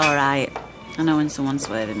 it's all right. I know when someone's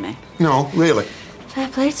swerving me. No, really. Fair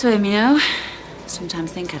play to him, you know.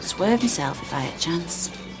 Sometimes think I'd swerve myself if I had a chance.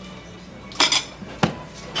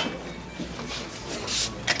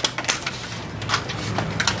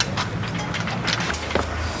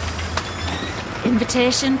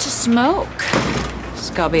 Invitation to smoke. It's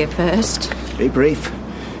got to be a first. Be brief.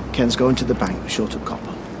 Ken's going to the bank, short of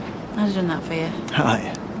copper. I'd have done that for you.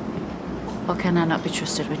 Aye. Or can I not be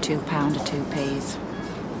trusted with £2 or 2p?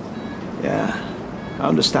 Yeah. I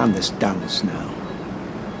understand this dance now.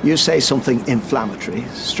 You say something inflammatory,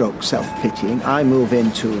 stroke self-pitying. I move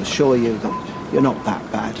in to assure you that you're not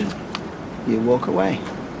that bad, and you walk away,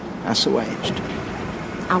 assuaged.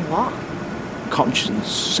 And what? Conscience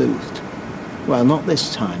soothed. Well, not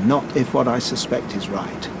this time, not if what I suspect is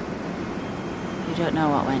right. You don't know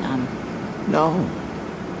what went on? No,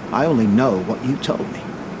 I only know what you told me.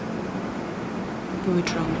 We were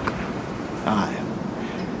drunk. Aye,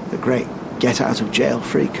 the great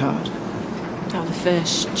get-out-of-jail-free card. That was the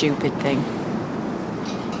first stupid thing.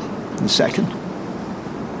 And second?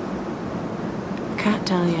 Can't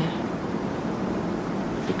tell you.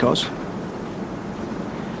 Because?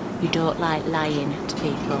 You don't like lying to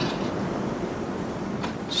people.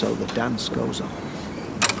 So the dance goes on.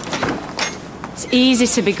 It's easy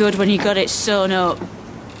to be good when you got it sewn up.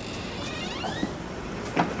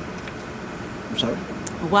 I'm sorry?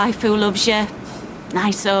 A wife who loves you.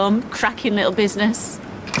 Nice home, cracking little business.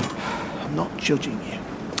 I'm not judging you.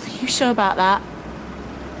 Are you sure about that?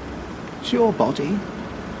 It's your body,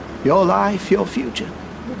 your life, your future.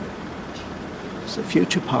 It's the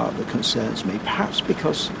future part that concerns me, perhaps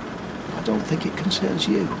because I don't think it concerns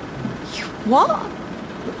you. What?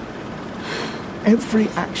 Every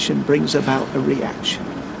action brings about a reaction.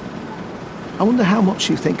 I wonder how much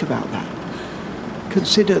you think about that.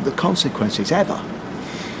 Consider the consequences ever.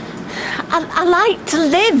 I like to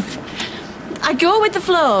live. I go with the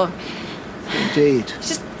flow. Indeed. It's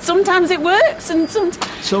just sometimes it works and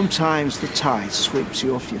sometimes... Sometimes the tide sweeps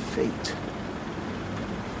you off your feet.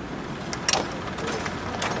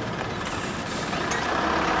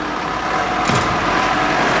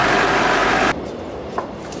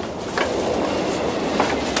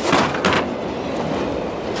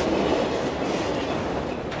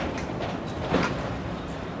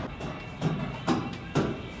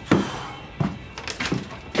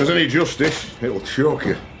 If there's any justice, it'll choke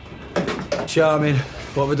you. Charming.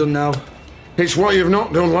 What have we done now? It's what you've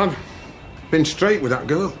not done, lad. Been straight with that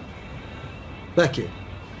girl. Becky?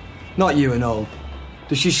 Not you and all.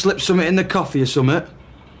 Does she slip something in the coffee or something?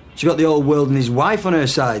 She got the old world and his wife on her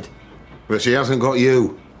side. But she hasn't got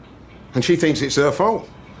you. And she thinks it's her fault.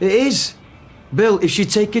 It is. Bill, if she'd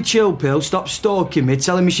take a chill pill, stop stalking me,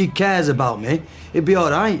 telling me she cares about me, it'd be all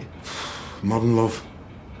right. Modern love.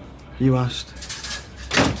 You asked.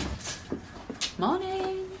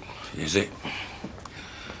 Morning. Is it?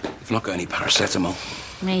 You've not got any paracetamol.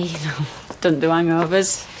 Me, no. Don't do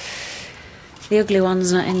hangovers. The ugly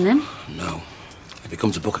one's not in them. No. Have you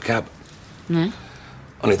come to book a cab? No.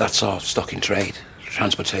 Only that's our stock in trade.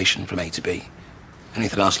 Transportation from A to B.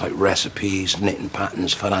 Anything else like recipes, knitting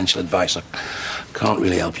patterns, financial advice, I can't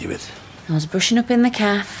really help you with. I was brushing up in the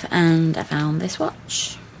cafe and I found this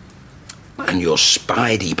watch. And your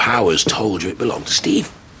spidey powers told you it belonged to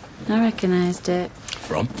Steve. I recognised it.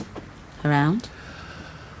 From? Around.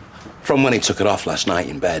 From when he took it off last night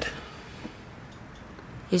in bed.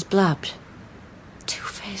 He's blabbed.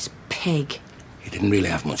 Two-faced pig. He didn't really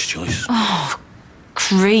have much choice. Oh,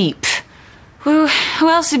 creep. Who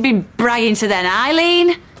else would be bragging to then?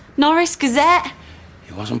 Eileen? Norris Gazette?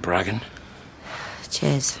 He wasn't bragging.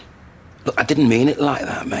 Cheers. Look, I didn't mean it like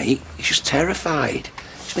that, mate. He's just terrified.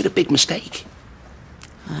 He's made a big mistake.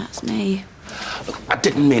 Well, that's me. Look, I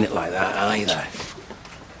didn't mean it like that either.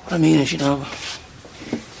 What I mean is, you know,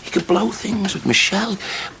 you could blow things with Michelle.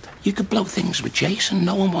 You could blow things with Jason.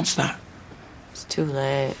 No one wants that. It's too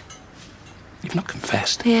late. You've not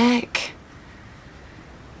confessed. The heck?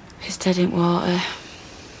 It's dead in water.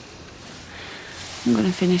 I'm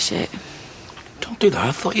gonna finish it. Don't do that.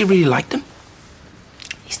 I thought you really liked him.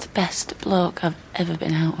 He's the best bloke I've ever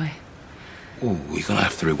been out with. Oh, you're gonna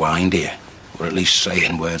have to rewind here. Or at least say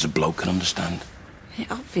in words a bloke can understand.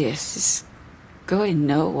 It's obvious. It's going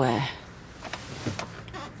nowhere.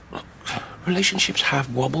 Look, relationships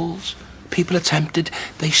have wobbles. People are tempted.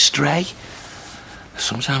 They stray.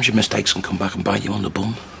 Sometimes your mistakes can come back and bite you on the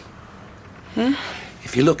bum. Huh?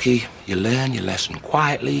 If you're lucky, you learn your lesson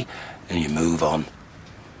quietly and you move on.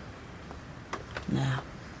 No.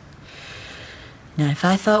 No, if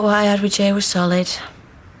I thought what I had with Jay was solid,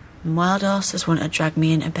 and wild horses wouldn't have dragged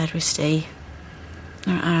me into bed with Steve.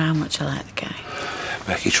 No matter how much I like the guy.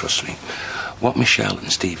 Becky, trust me. What Michelle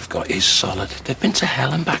and Steve have got is solid. They've been to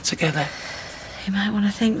hell and back together. You might want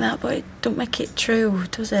to think that, but it don't make it true,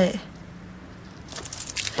 does it?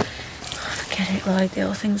 Forget it, Lloyd. The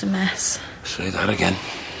whole thing's a mess. Say that again.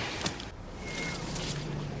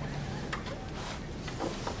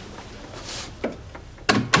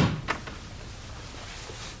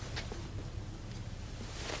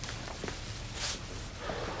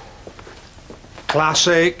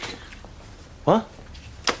 Classic. What?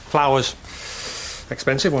 Flowers.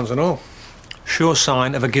 Expensive ones and all. Sure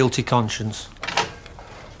sign of a guilty conscience.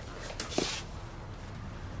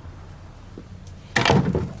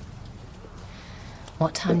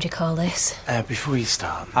 What time do you call this? Before you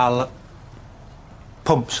start. I'll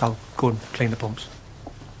go and clean the pumps.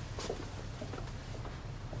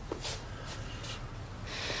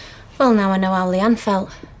 Well, now I know how Leanne felt.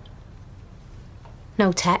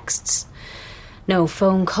 No texts, no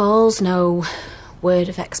phone calls, no word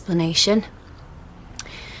of explanation.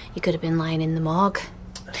 You could have been lying in the morgue.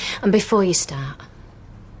 And before you start,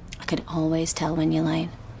 I can always tell when you're lying.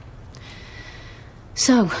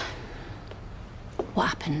 So, what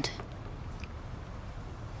happened?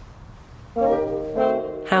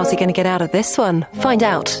 How's he going to get out of this one? Find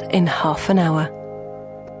out in half an hour.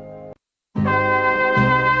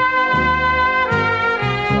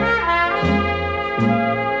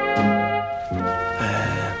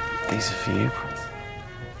 These are for you.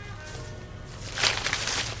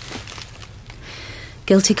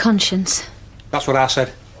 Guilty conscience. That's what I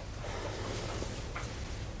said.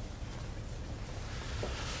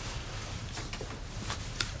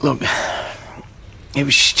 Look, it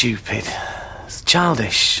was stupid. It's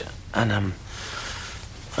childish, and I'm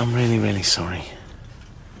really, really sorry.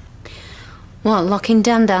 What, locking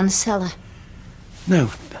Dan down the cellar? No.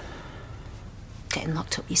 Getting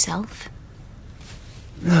locked up yourself?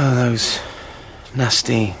 No, those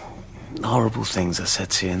nasty, horrible things I said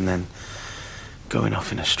to you, and then going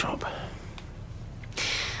off in a strop.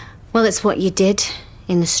 Well, it's what you did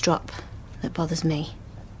in the strop that bothers me.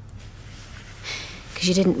 Because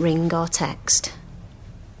you didn't ring or text.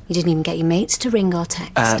 You didn't even get your mates to ring or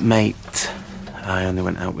text. Mate, I only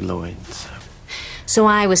went out with Lloyd, so... So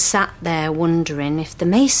I was sat there wondering if the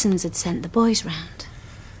Masons had sent the boys round.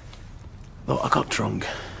 Look, I got drunk.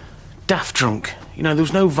 Daft drunk. You know, there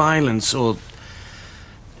was no violence or...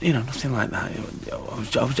 You know, nothing like that.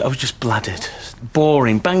 I was just bladdered.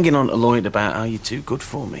 Boring, banging on to Lloyd about how you're too good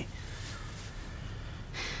for me.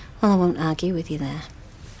 Well, I won't argue with you there.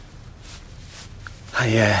 I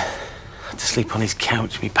had to sleep on his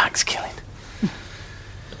couch. My back's killing.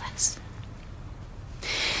 Bless.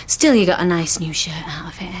 Still, you got a nice new shirt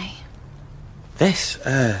out of it, eh? This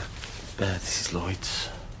is Lloyd's.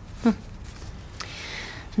 And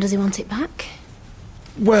does he want it back?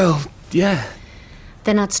 Well, yeah.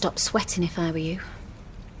 Then I'd stop sweating if I were you.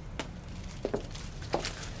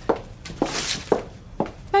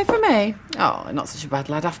 No, for me? Oh, not such a bad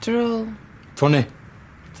lad after all. Funny.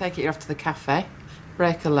 Take it you're off to the cafe.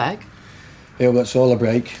 Break a leg. I hope that's all a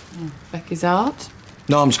break. Becky's heart.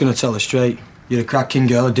 No, I'm just going to tell her straight. You're a cracking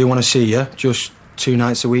girl. I do want to see you. Just 2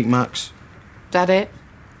 nights a week, max. That it?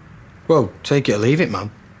 Well, take it or leave it, man.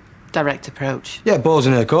 Direct approach. Yeah, balls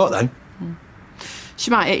in her court, then. She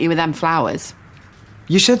might hit you with them flowers.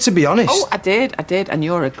 You said to be honest. Oh, I did, and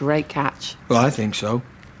you're a great catch. Well, I think so.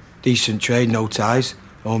 Decent trade, no ties.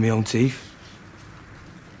 Own my own teeth.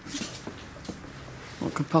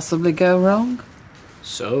 What could possibly go wrong?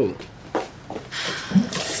 So...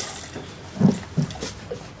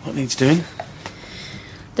 What needs doing?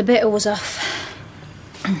 The bitter was off.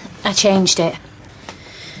 I changed it.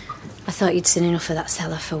 I thought you'd seen enough of that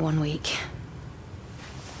cellar for 1 week.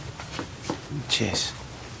 Cheers.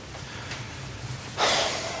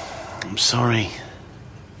 I'm sorry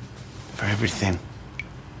for everything. You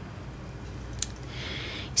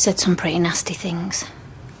said some pretty nasty things.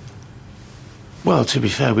 Well, to be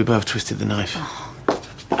fair, we both twisted the knife.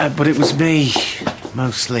 But it was me,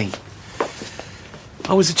 mostly.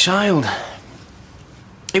 I was a child.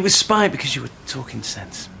 It was spite because you were talking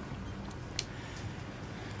sense.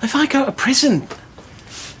 If I go to prison...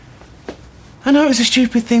 I know it was a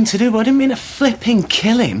stupid thing to do, but I didn't mean to flipping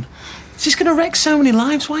kill him. It's just going to wreck so many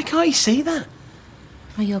lives. Why can't you see that?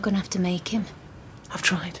 Well, you're going to have to make him. I've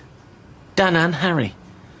tried. Dan and Harry.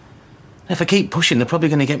 If I keep pushing, they're probably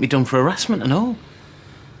going to get me done for harassment and all.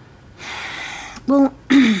 Well,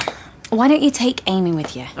 why don't you take Amy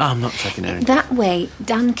with you? Oh, I'm not taking her in. That way,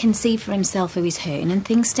 Dan can see for himself who he's hurting and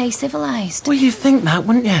things stay civilised. Well, you'd think that,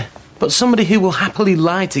 wouldn't you? But somebody who will happily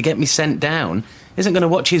lie to get me sent down isn't going to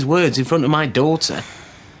watch his words in front of my daughter.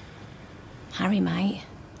 Harry might.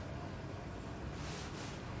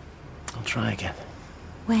 I'll try again.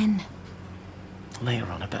 When?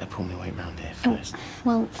 Later on, I better pull my weight round here first.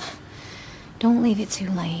 Well, don't leave it too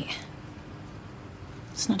late.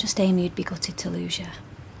 It's not just Amy who'd be gutted to lose you.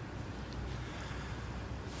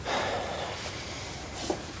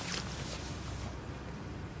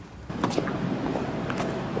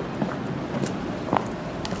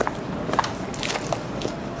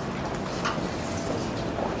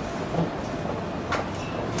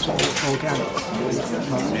 Organic.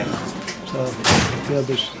 So The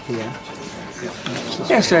others here.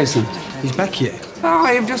 Yes, Jason. Is Becky here? Oh,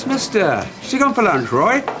 you've just missed her. She gone for lunch,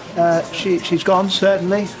 Roy? She's gone,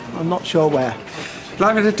 certainly. I'm not sure where.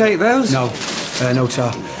 Like me to take those? No. No,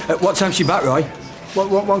 tar. What time's she back, Roy?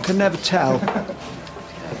 One can never tell.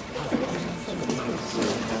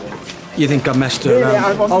 You think I messed her Really,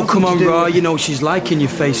 around? want Oh, come nothing on, to do Roy. with- You know she's liking your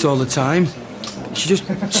face all the time. She just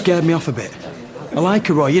scared me off a bit. I like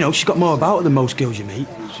her, Roy. You know, she's got more about her than most girls you meet.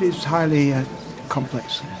 She's highly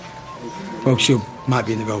complex. Well, she might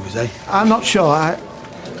be in the Rovers, eh? I'm not sure.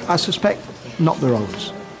 I suspect not the Rovers.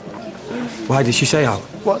 Why did she say out?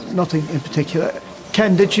 What? Nothing in particular.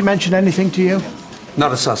 Ken, did she mention anything to you?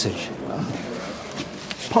 Not a sausage.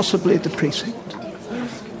 Possibly the precinct.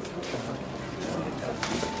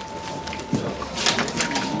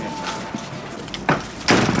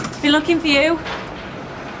 Be looking for you.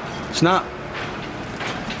 Snap.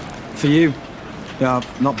 For you. Yeah,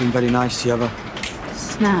 I've not been very nice to you ever.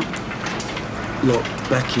 Snap. Look,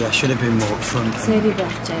 Becky, I should have been more upfront. Save your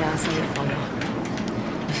breath, Jay. I'll say it for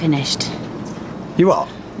you. We're finished. You what?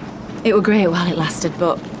 It were great while it lasted,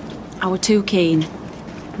 but I were too keen.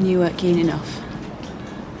 And you weren't keen enough.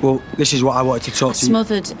 Well, this is what I wanted to talk I to you.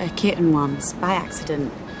 smothered a kitten once, by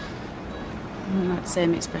accident. That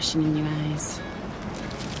same expression in your eyes.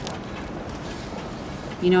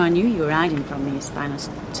 You know, I knew you were hiding from me, you spinal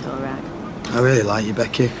toe rag. I really like you,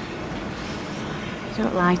 Becky. You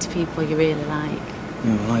don't lie to people you really like.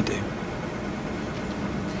 Yeah, well, I do.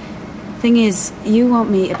 Thing is, you want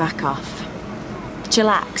me to back off.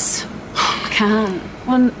 Chillax. I can't.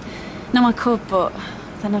 Well, no, I could, but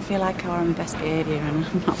then I feel like I were on my best behaviour and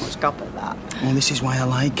I'm not much cop at that. Well, this is why I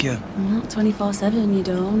like you. Not 24/7, you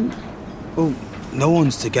don't. Well, no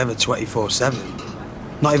one's together 24/7.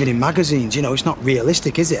 Not even in magazines, you know, it's not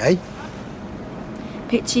realistic, is it, eh?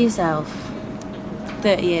 Picture yourself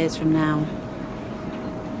 30 years from now.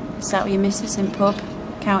 Sat with your missus in pub,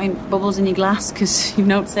 counting bubbles in your glass because you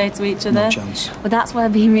don't say to each other. No chance. But that's where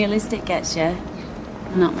being realistic gets you,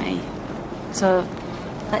 not me. So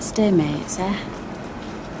let's stay mates, eh?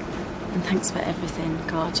 And thanks for everything,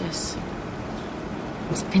 gorgeous.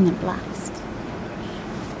 It's been a blast.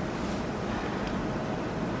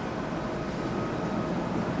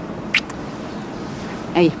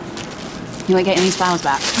 Hey, you ain't getting these flowers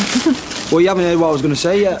back. Well, you haven't heard what I was going to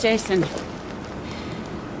say yet. Jason,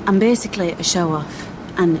 I'm basically a show-off,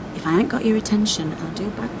 and if I ain't got your attention, I'll do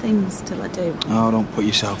bad things till I do. Oh, don't put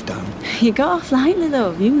yourself down. You got off lightly,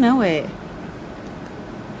 though. You know it.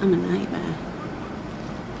 I'm a nightmare.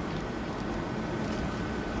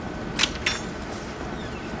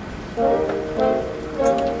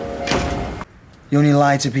 You only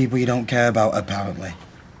lie to people you don't care about, apparently.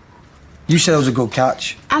 You said it was a good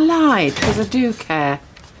catch. I lied, because I do care.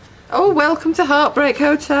 Oh, welcome to Heartbreak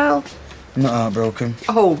Hotel. I'm not heartbroken.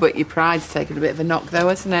 Oh, but your pride's taken a bit of a knock, though,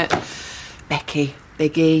 hasn't it? Becky,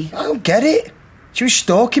 Biggie. I don't get it. She was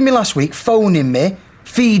stalking me last week, phoning me,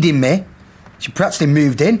 feeding me. She practically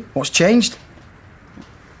moved in. What's changed?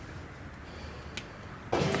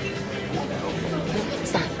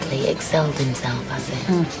 Exactly, excelled himself, has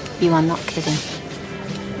he? You are not kidding.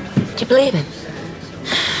 Do you believe him?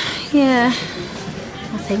 Yeah,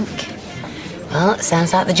 I think. Well, it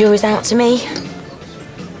sounds like the jury's out to me.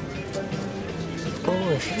 Oh,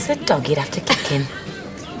 if he was a dog, you'd have to kick him.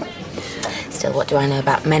 Still, what do I know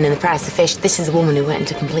about men and the price of fish? This is a woman who went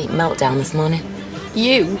into complete meltdown this morning.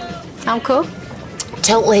 You? How come?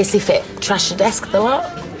 Total lazy fit. Trash the desk, the lot.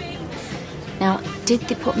 Now, did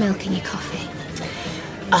they put milk in your coffee?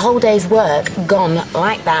 A whole day's work gone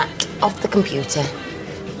like that, off the computer.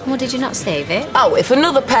 Well, did you not save it? Oh, if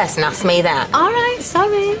another person asked me that. All right,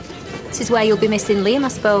 sorry. This is where you'll be missing Liam, I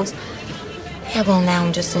suppose. Yeah, well, now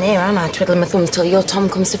I'm just in here, aren't I? Twiddling my thumbs till your Tom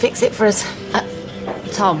comes to fix it for us.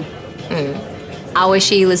 Tom? Our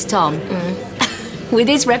Sheila's Tom? With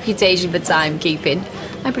his reputation for timekeeping,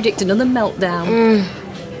 I predict another meltdown.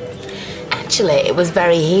 Actually, it was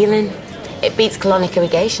very healing. It beats colonic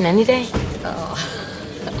irrigation any day.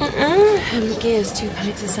 Gears, 2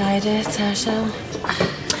 packs of cider, Tarsha.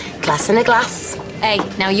 Glass in a glass. Hey,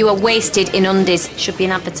 now you are wasted in undies. Should be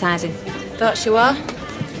in advertising. Thought you were?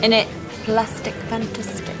 In it, plastic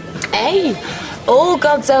fantastic. Hey, all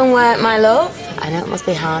God's own work, my love. I know it must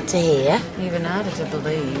be hard to hear. Even harder to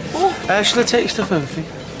believe. Shall I take stuff over for you?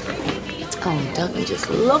 Oh, don't you just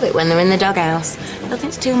love it when they're in the doghouse?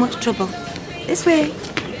 Nothing's too much trouble. This way.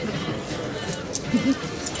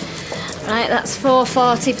 Right, that's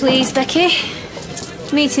 4:40, please, Becky.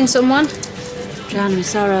 Meeting someone? Drown my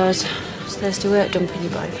sorrows. It's thirsty work dumping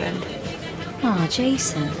your boyfriend. Oh,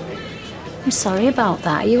 Jason. I'm sorry about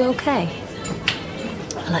that. Are you okay?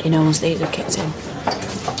 I'll let you know once the heater kicks in.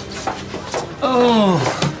 Oh,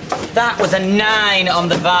 that was a 9 on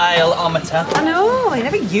the vial-ometer. I know, it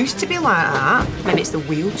never used to be like that. Maybe it's the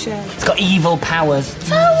wheelchair. It's got evil powers.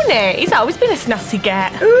 Tony, he's always been a snotty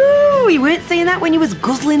get. Ooh, you weren't saying that when you was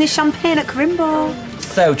guzzling his champagne at Crimbo.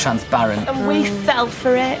 So transparent. And we fell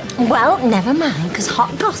for it. Well, never mind, because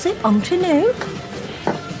hot gossip on to new.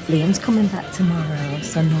 Liam's coming back tomorrow,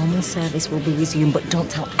 so normal service will be resumed, but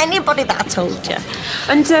don't tell anybody that I told you.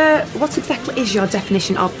 And what exactly is your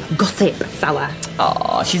definition of gossip, Sala?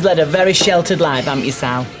 Oh, she's led a very sheltered life, haven't you,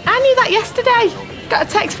 Sal? I knew that yesterday. Got a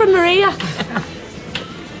text from Maria.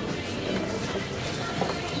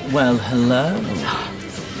 Well, hello.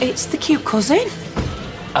 It's the cute cousin.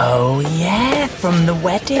 Oh, yeah, from the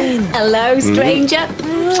wedding. Hello, stranger.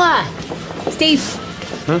 Mwah. Steve.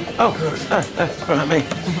 Huh? Oh, right, me.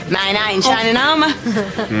 My knight in shining armour.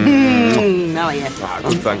 How are you? Ah,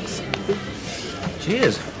 good, thanks.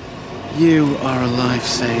 Cheers. You are a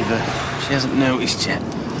lifesaver. She hasn't noticed yet.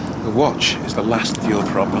 The watch is the last of your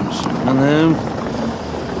problems. I know.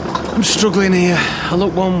 I'm struggling here. I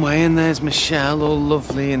look one way and there's Michelle, all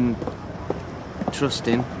lovely and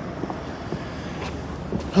trusting.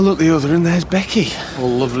 I look the other and there's Becky. All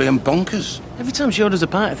lovely and bonkers. Every time she orders a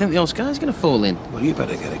pint, I think the old sky's going to fall in. Well, you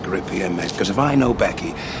better get a grip here, mate, because if I know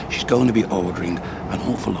Becky, she's going to be ordering an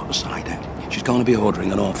awful lot of cider. She's going to be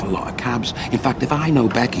ordering an awful lot of cabs. In fact, if I know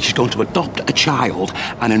Becky, she's going to adopt a child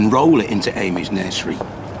and enrol it into Amy's nursery.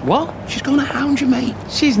 What? She's going to hound you, mate.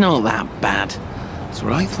 She's not that bad. That's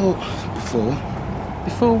what I thought before.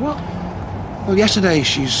 Before what? Well, yesterday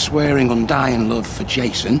she's swearing undying love for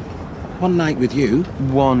Jason. One night with you.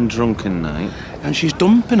 One drunken night. And she's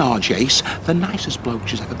dumping our Jace, the nicest bloke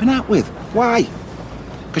she's ever been out with. Why?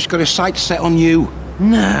 Because she's got her sights set on you.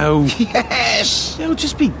 No. Yes! It'll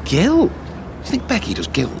just be guilt. You think Becky does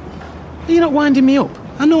guilt? Are you not winding me up?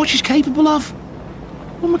 I know what she's capable of.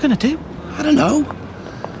 What am I going to do? I don't know.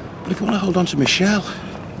 But if you want to hold on to Michelle,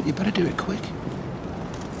 you better do it quick.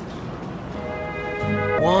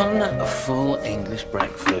 One full English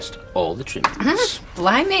breakfast, all the trimmings.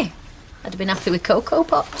 Blimey. I'd have been happy with Cocoa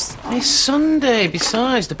Pops. It's Sunday.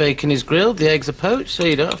 Besides, the bacon is grilled, the eggs are poached, so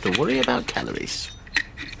you don't have to worry about calories.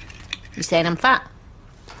 You saying I'm fat?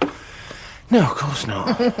 No, of course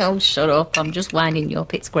not. Oh, shut up. I'm just winding you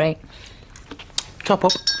up. It's great. Top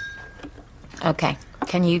up. OK.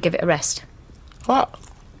 Can you give it a rest? What?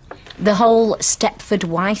 The whole Stepford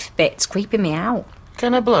wife bit's creeping me out.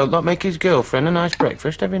 Can a bloke not make his girlfriend a nice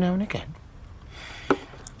breakfast every now and again?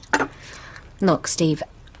 Look, Steve,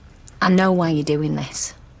 I know why you're doing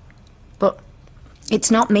this. But it's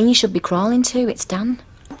not me you should be crawling to, it's Dan.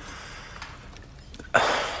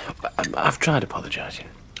 I've tried apologising.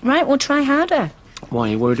 Right, well, try harder. Why,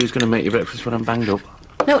 you worried who's going to make your breakfast when I'm banged up?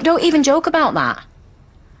 No, don't even joke about that.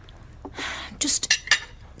 Just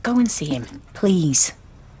go and see him, please.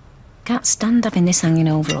 Can't stand having this hanging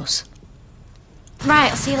over us. Right,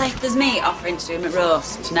 I'll see you later. There's me offering to do him at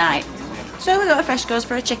roast tonight. So we got a fresh goes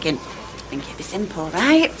for a chicken. Think it'd be simple,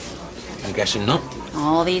 right? I'm guessing not.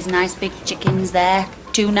 All these nice big chickens there,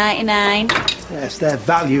 $2.99. Yes, their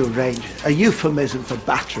value range. A euphemism for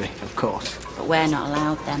battery, of course. But we're not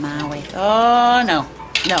allowed them, are we? Oh, no.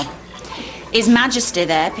 No. His Majesty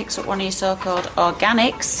there picks up one of your so-called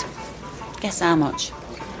organics. Guess how much?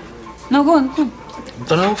 No, go on, go on.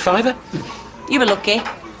 Dunno, £5? You were lucky.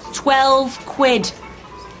 12 quid.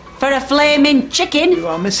 For a flaming chicken. You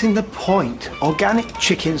are missing the point. Organic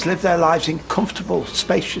chickens live their lives in comfortable,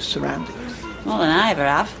 spacious surroundings. More than I ever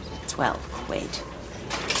have. 12 quid.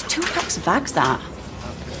 It's 2 packs of bags, that.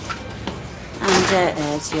 And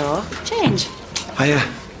there's your change. Hiya.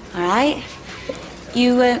 All right.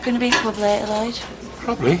 You going to be in club later, Lloyd?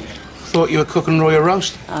 Probably. Thought you were cooking royal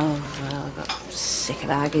roast. Oh, well, I got sick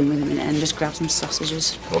of arguing with him in it and just grabbed some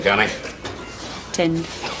sausages. Organic. Tinned.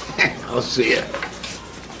 I'll see you.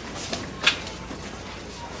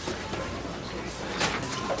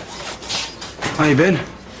 How you been?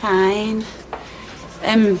 Fine.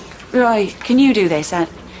 Roy, can you do this? I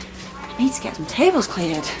need to get some tables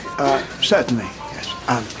cleared. Certainly, yes.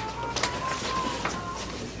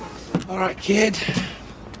 All right, kid.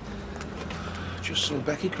 Just saw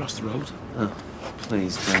Becky cross the road. Oh,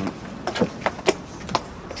 please don't.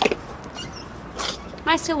 Am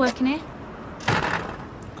I still working here?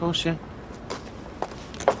 Of course, yeah.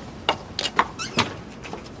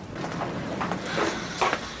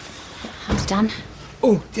 How's Dan?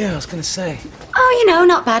 Oh, yeah, I was going to say. Oh, you know,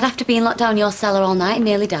 not bad after being locked down your cellar all night and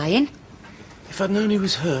nearly dying. If I'd known he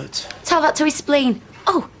was hurt. Tell that to his spleen.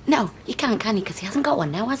 Oh, no, you can't, can he? Because he hasn't got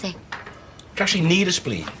one now, has he? Do you actually need a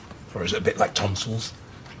spleen? Or is it a bit like tonsils?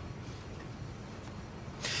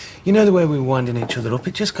 You know the way we were winding each other up?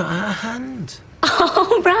 It just got out of hand.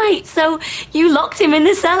 Oh, right. So you locked him in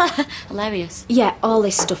the cellar. Hilarious. Yeah, all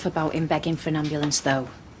this stuff about him begging for an ambulance, though.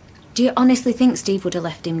 Do you honestly think Steve would have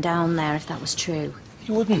left him down there if that was true?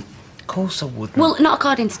 He wouldn't. Of course I wouldn't. Well, not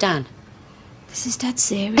according to Dan. This is dead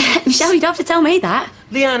serious. Michelle, you don't have to tell me that.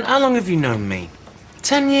 Leanne, how long have you known me?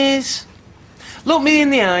 10 years? Look me in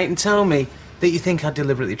the eye and tell me that you think I'd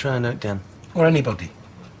deliberately try and hurt Dan. Or anybody.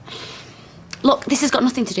 Look, this has got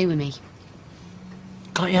nothing to do with me.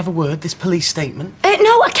 Can't you have a word, this police statement?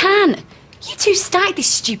 No, I can. You two started this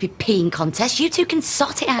stupid peeing contest. You two can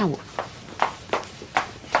sort it out.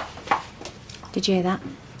 Did you hear that?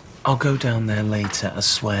 I'll go down there later, I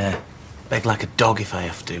swear. Beg like a dog if I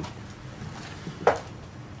have to.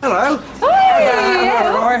 Hello.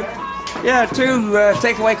 Hello, Roy. Yeah, 2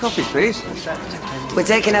 takeaway coffees, please. We're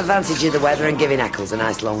taking advantage of the weather and giving Eccles a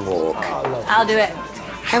nice long walk. I'll do it.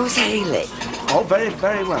 How's Hayley? Oh, very,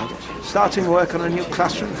 very well. Starting work on a new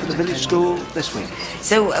classroom for the village school this week.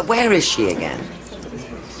 So, where is she again?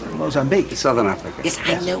 Mozambique. Southern Africa. Yes,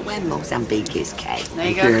 I know where Mozambique is, Kay. There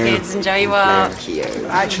you go, kids. Enjoy your walk. Thank you.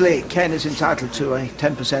 Actually, Ken is entitled to a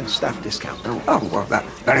 10% staff discount. Oh, well, that's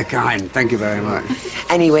very kind. Thank you very much.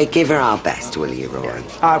 Anyway, give her our best, will you, Roy?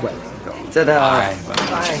 I will. Ta-da.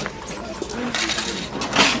 Bye.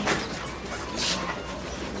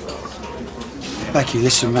 Becky,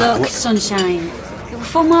 listen, man. Look, sunshine. It was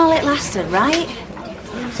fun while it lasted, right?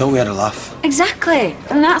 Thought we had a laugh. Exactly.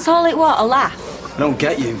 And that's all it was, a laugh. I don't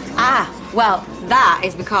get you. Ah, well, that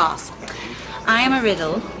is because I am a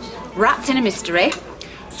riddle, wrapped in a mystery,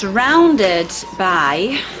 surrounded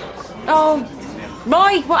by... Oh,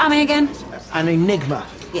 Roy, what am I again? An enigma.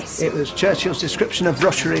 Yes. It was Churchill's description of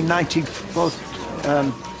Russia in 1940.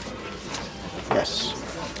 Yes.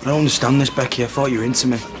 I don't understand this, Becky. I thought you were into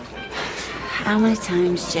me. How many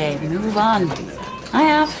times, Jay? Move on. I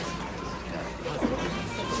have.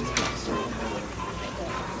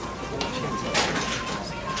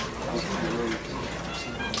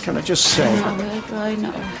 Can I just say... Not a word, Roy,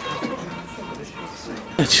 not a word.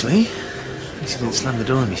 Actually, he didn't slam the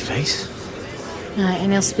door in my face. Right,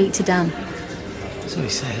 and he'll speak to Dan. So he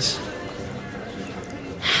says.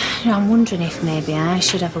 No, I'm wondering if maybe I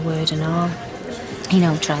should have a word and all. You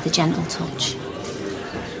know, try the gentle touch.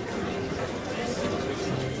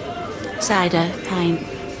 Cider, pint.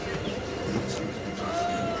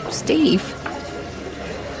 Steve?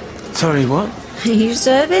 Sorry, what? Are you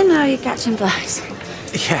serving or are you catching flies?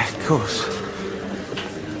 Yeah, of course.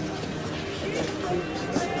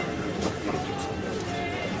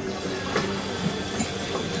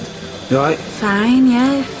 You alright? Fine,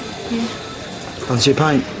 yeah. Fancy a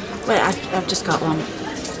pint? Wait, I've just got one.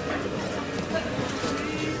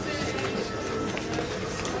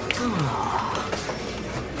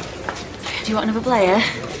 Do you want another player?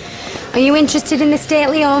 Are you interested in the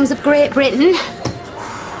stately arms of Great Britain?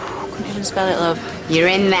 Couldn't even spell it, love. You're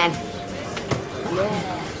in then.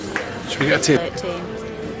 Should we get a tip? 13.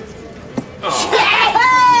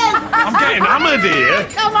 I'm getting hammered here.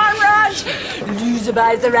 Come on, Raj! Loser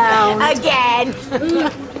buys the round. Again.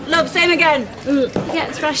 Love, same again.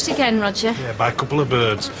 Get thrashed again, Roger. Yeah, by a couple of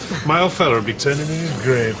birds. My old fella would be turning in his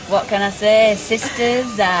grave. What can I say?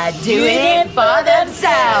 Sisters are doing it for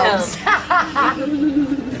themselves.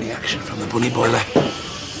 Any action from the bunny boiler?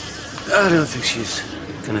 I don't think she's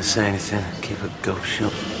gonna say anything. Keep her gulp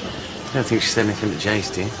shut. I don't think she said anything to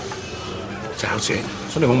Jace, do you? Doubt it.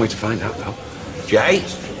 There's only one way to find out, though. Jay?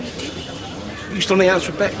 You still on the house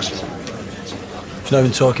with Bex? She's not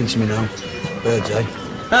even talking to me now. Birds, eh?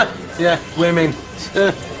 Yeah, women.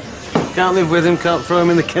 Can't live with him, can't throw him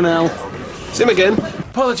in the canal. It's him again.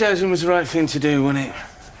 Apologising was the right thing to do, wasn't it?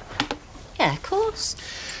 Yeah, of course.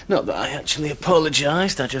 Not that I actually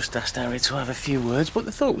apologised, I just asked Harry to have a few words, but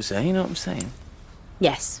the thought was there, you know what I'm saying?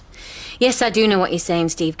 Yes. Yes, I do know what you're saying,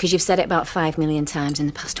 Steve, because you've said it about 5 million times in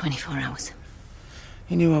the past 24 hours.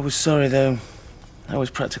 He knew I was sorry, though. I was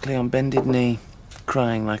practically on bended knee,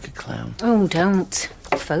 crying like a clown. Oh, don't.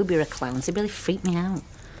 Phobia of clowns, they really freak me out.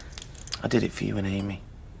 I did it for you and Amy.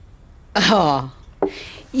 Oh,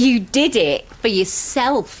 you did it for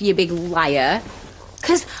yourself, you big liar.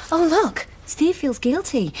 Because, oh, look, Steve feels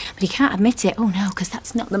guilty, but he can't admit it. Oh, no, because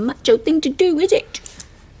that's not the macho thing to do, is it?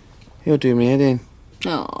 You're doing me head in.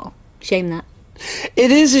 Oh, shame that.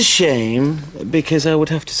 It is a shame, because I would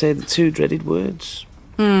have to say the 2 dreaded words.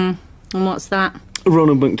 And what's that?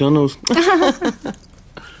 Ronald McDonald's.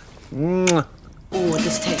 Oh,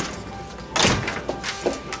 just take.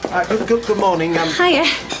 Good morning. Hiya.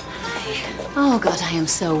 Oh, God, I am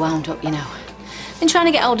so wound up, you know. Been trying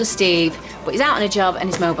to get hold of Steve, but he's out on a job and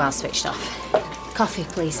his mobile's switched off. Coffee,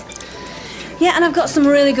 please. Yeah, and I've got some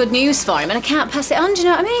really good news for him, and I can't pass it on, do you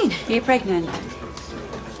know what I mean? Are you pregnant?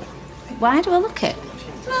 Why do I look it?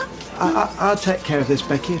 I'll take care of this,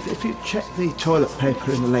 Becky, if you check the toilet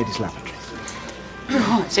paper in the ladies' lavatory.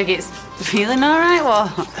 Oh, check it's feeling all right,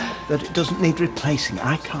 what? That it doesn't need replacing.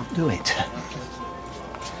 I can't do it.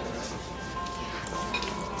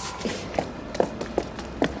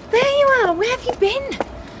 There you are. Where have you been?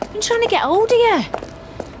 I've been trying to get hold of you.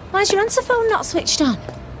 Why's your answer phone not switched on?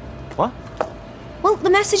 What? Well,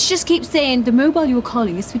 the message just keeps saying the mobile you were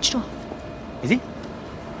calling is switched off. Is it?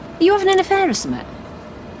 Are you having an affair or something?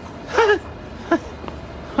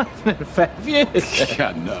 Having an affair with you?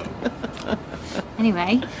 Yeah, no.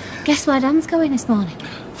 Anyway, guess where Dan's going this morning?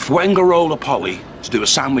 Fuengirola Poly to do a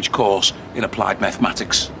sandwich course in applied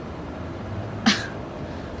mathematics.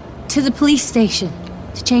 To the police station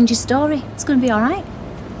to change his story. It's going to be all right.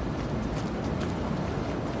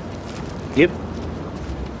 Yep.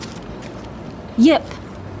 Yep.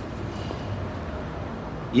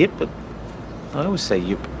 Yep, but I always say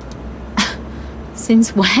yep.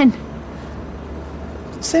 Since when?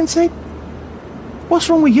 Sensei, what's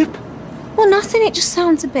wrong with yep? Well, nothing. It just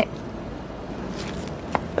sounds a bit...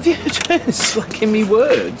 Have you just slacking me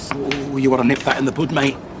words? Oh, you want to nip that in the bud,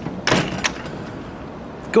 mate?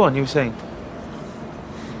 Go on, you were saying.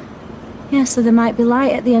 Yeah, so there might be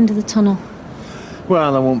light at the end of the tunnel.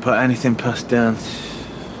 Well, I won't put anything past Dan.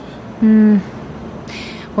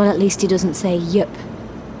 Well, at least he doesn't say yep.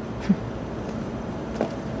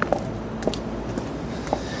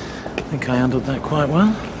 I think I handled that quite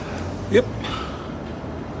well. Yep.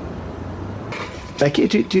 Becky,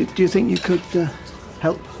 do you think you could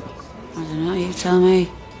help? I don't know, you tell me.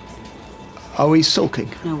 Are we sulking?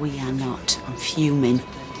 No, we are not. I'm fuming.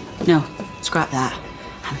 No, scrap that.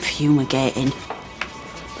 I'm fumigating.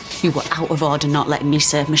 You were out of order not letting me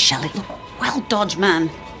serve Michelle. Well dodged, man.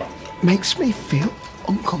 Makes me feel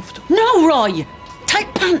uncomfortable. No, Roy!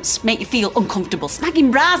 Tight pants make you feel uncomfortable.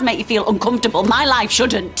 Snagging bras make you feel uncomfortable. My life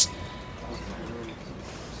shouldn't.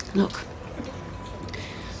 Look,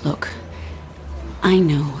 I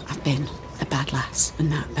know I've been a bad lass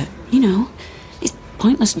and that, but, you know, it's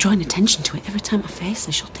pointless drawing attention to it. Every time I face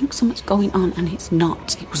her, she'll think something's going on, and it's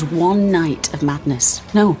not. It was one night of madness.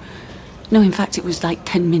 No, in fact, it was like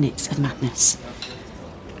 10 minutes of madness.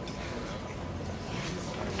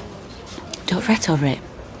 Don't fret over it.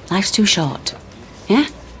 Life's too short. Yeah?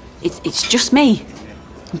 It's just me.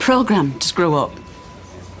 I'm programmed to screw up.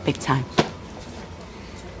 Big time.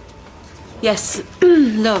 Yes,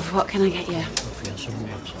 love, what can I get you?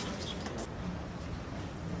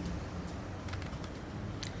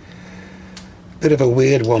 Bit of a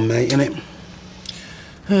weird one, mate, innit?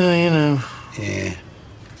 You know. Yeah.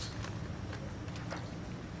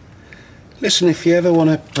 Listen, if you ever want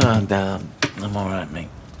to... Oh, Dan, I'm all right, mate.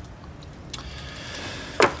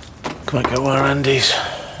 Come on, go our Andy's.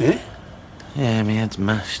 Yeah? Yeah, my head's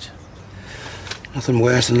mashed. Nothing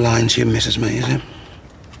worse than lying to your missus, mate, is it?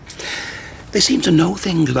 They seem to know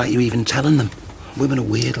things without you even telling them. Women are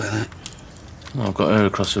weird like that. Well, I've got her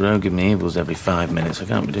across the road giving me evils every 5 minutes. I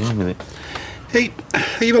can't be doing with it. Hey,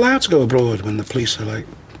 are you allowed to go abroad when the police are like...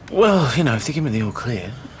 Well, you know, if they give me the all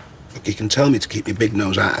clear. Look, you can tell me to keep my big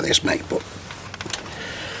nose out of this, mate, but...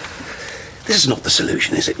 This is not the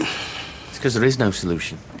solution, is it? It's because there is no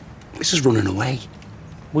solution. This is running away.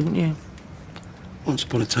 Wouldn't you? Once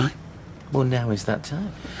upon a time. Well, now is that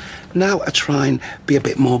time. Now I try and be a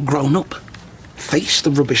bit more grown up. Face the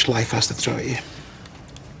rubbish life has to throw at you.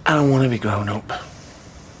 I don't want to be grown up.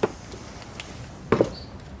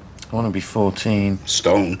 I want to be 14.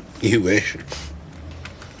 Stone, you wish.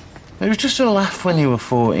 It was just a laugh when you were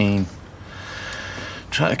 14.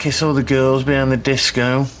 Try to kiss all the girls behind the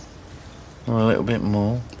disco. Or a little bit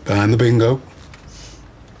more. Behind the bingo.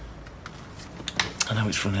 I know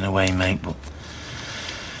it's running away, mate, but...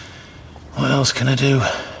 what else can I do?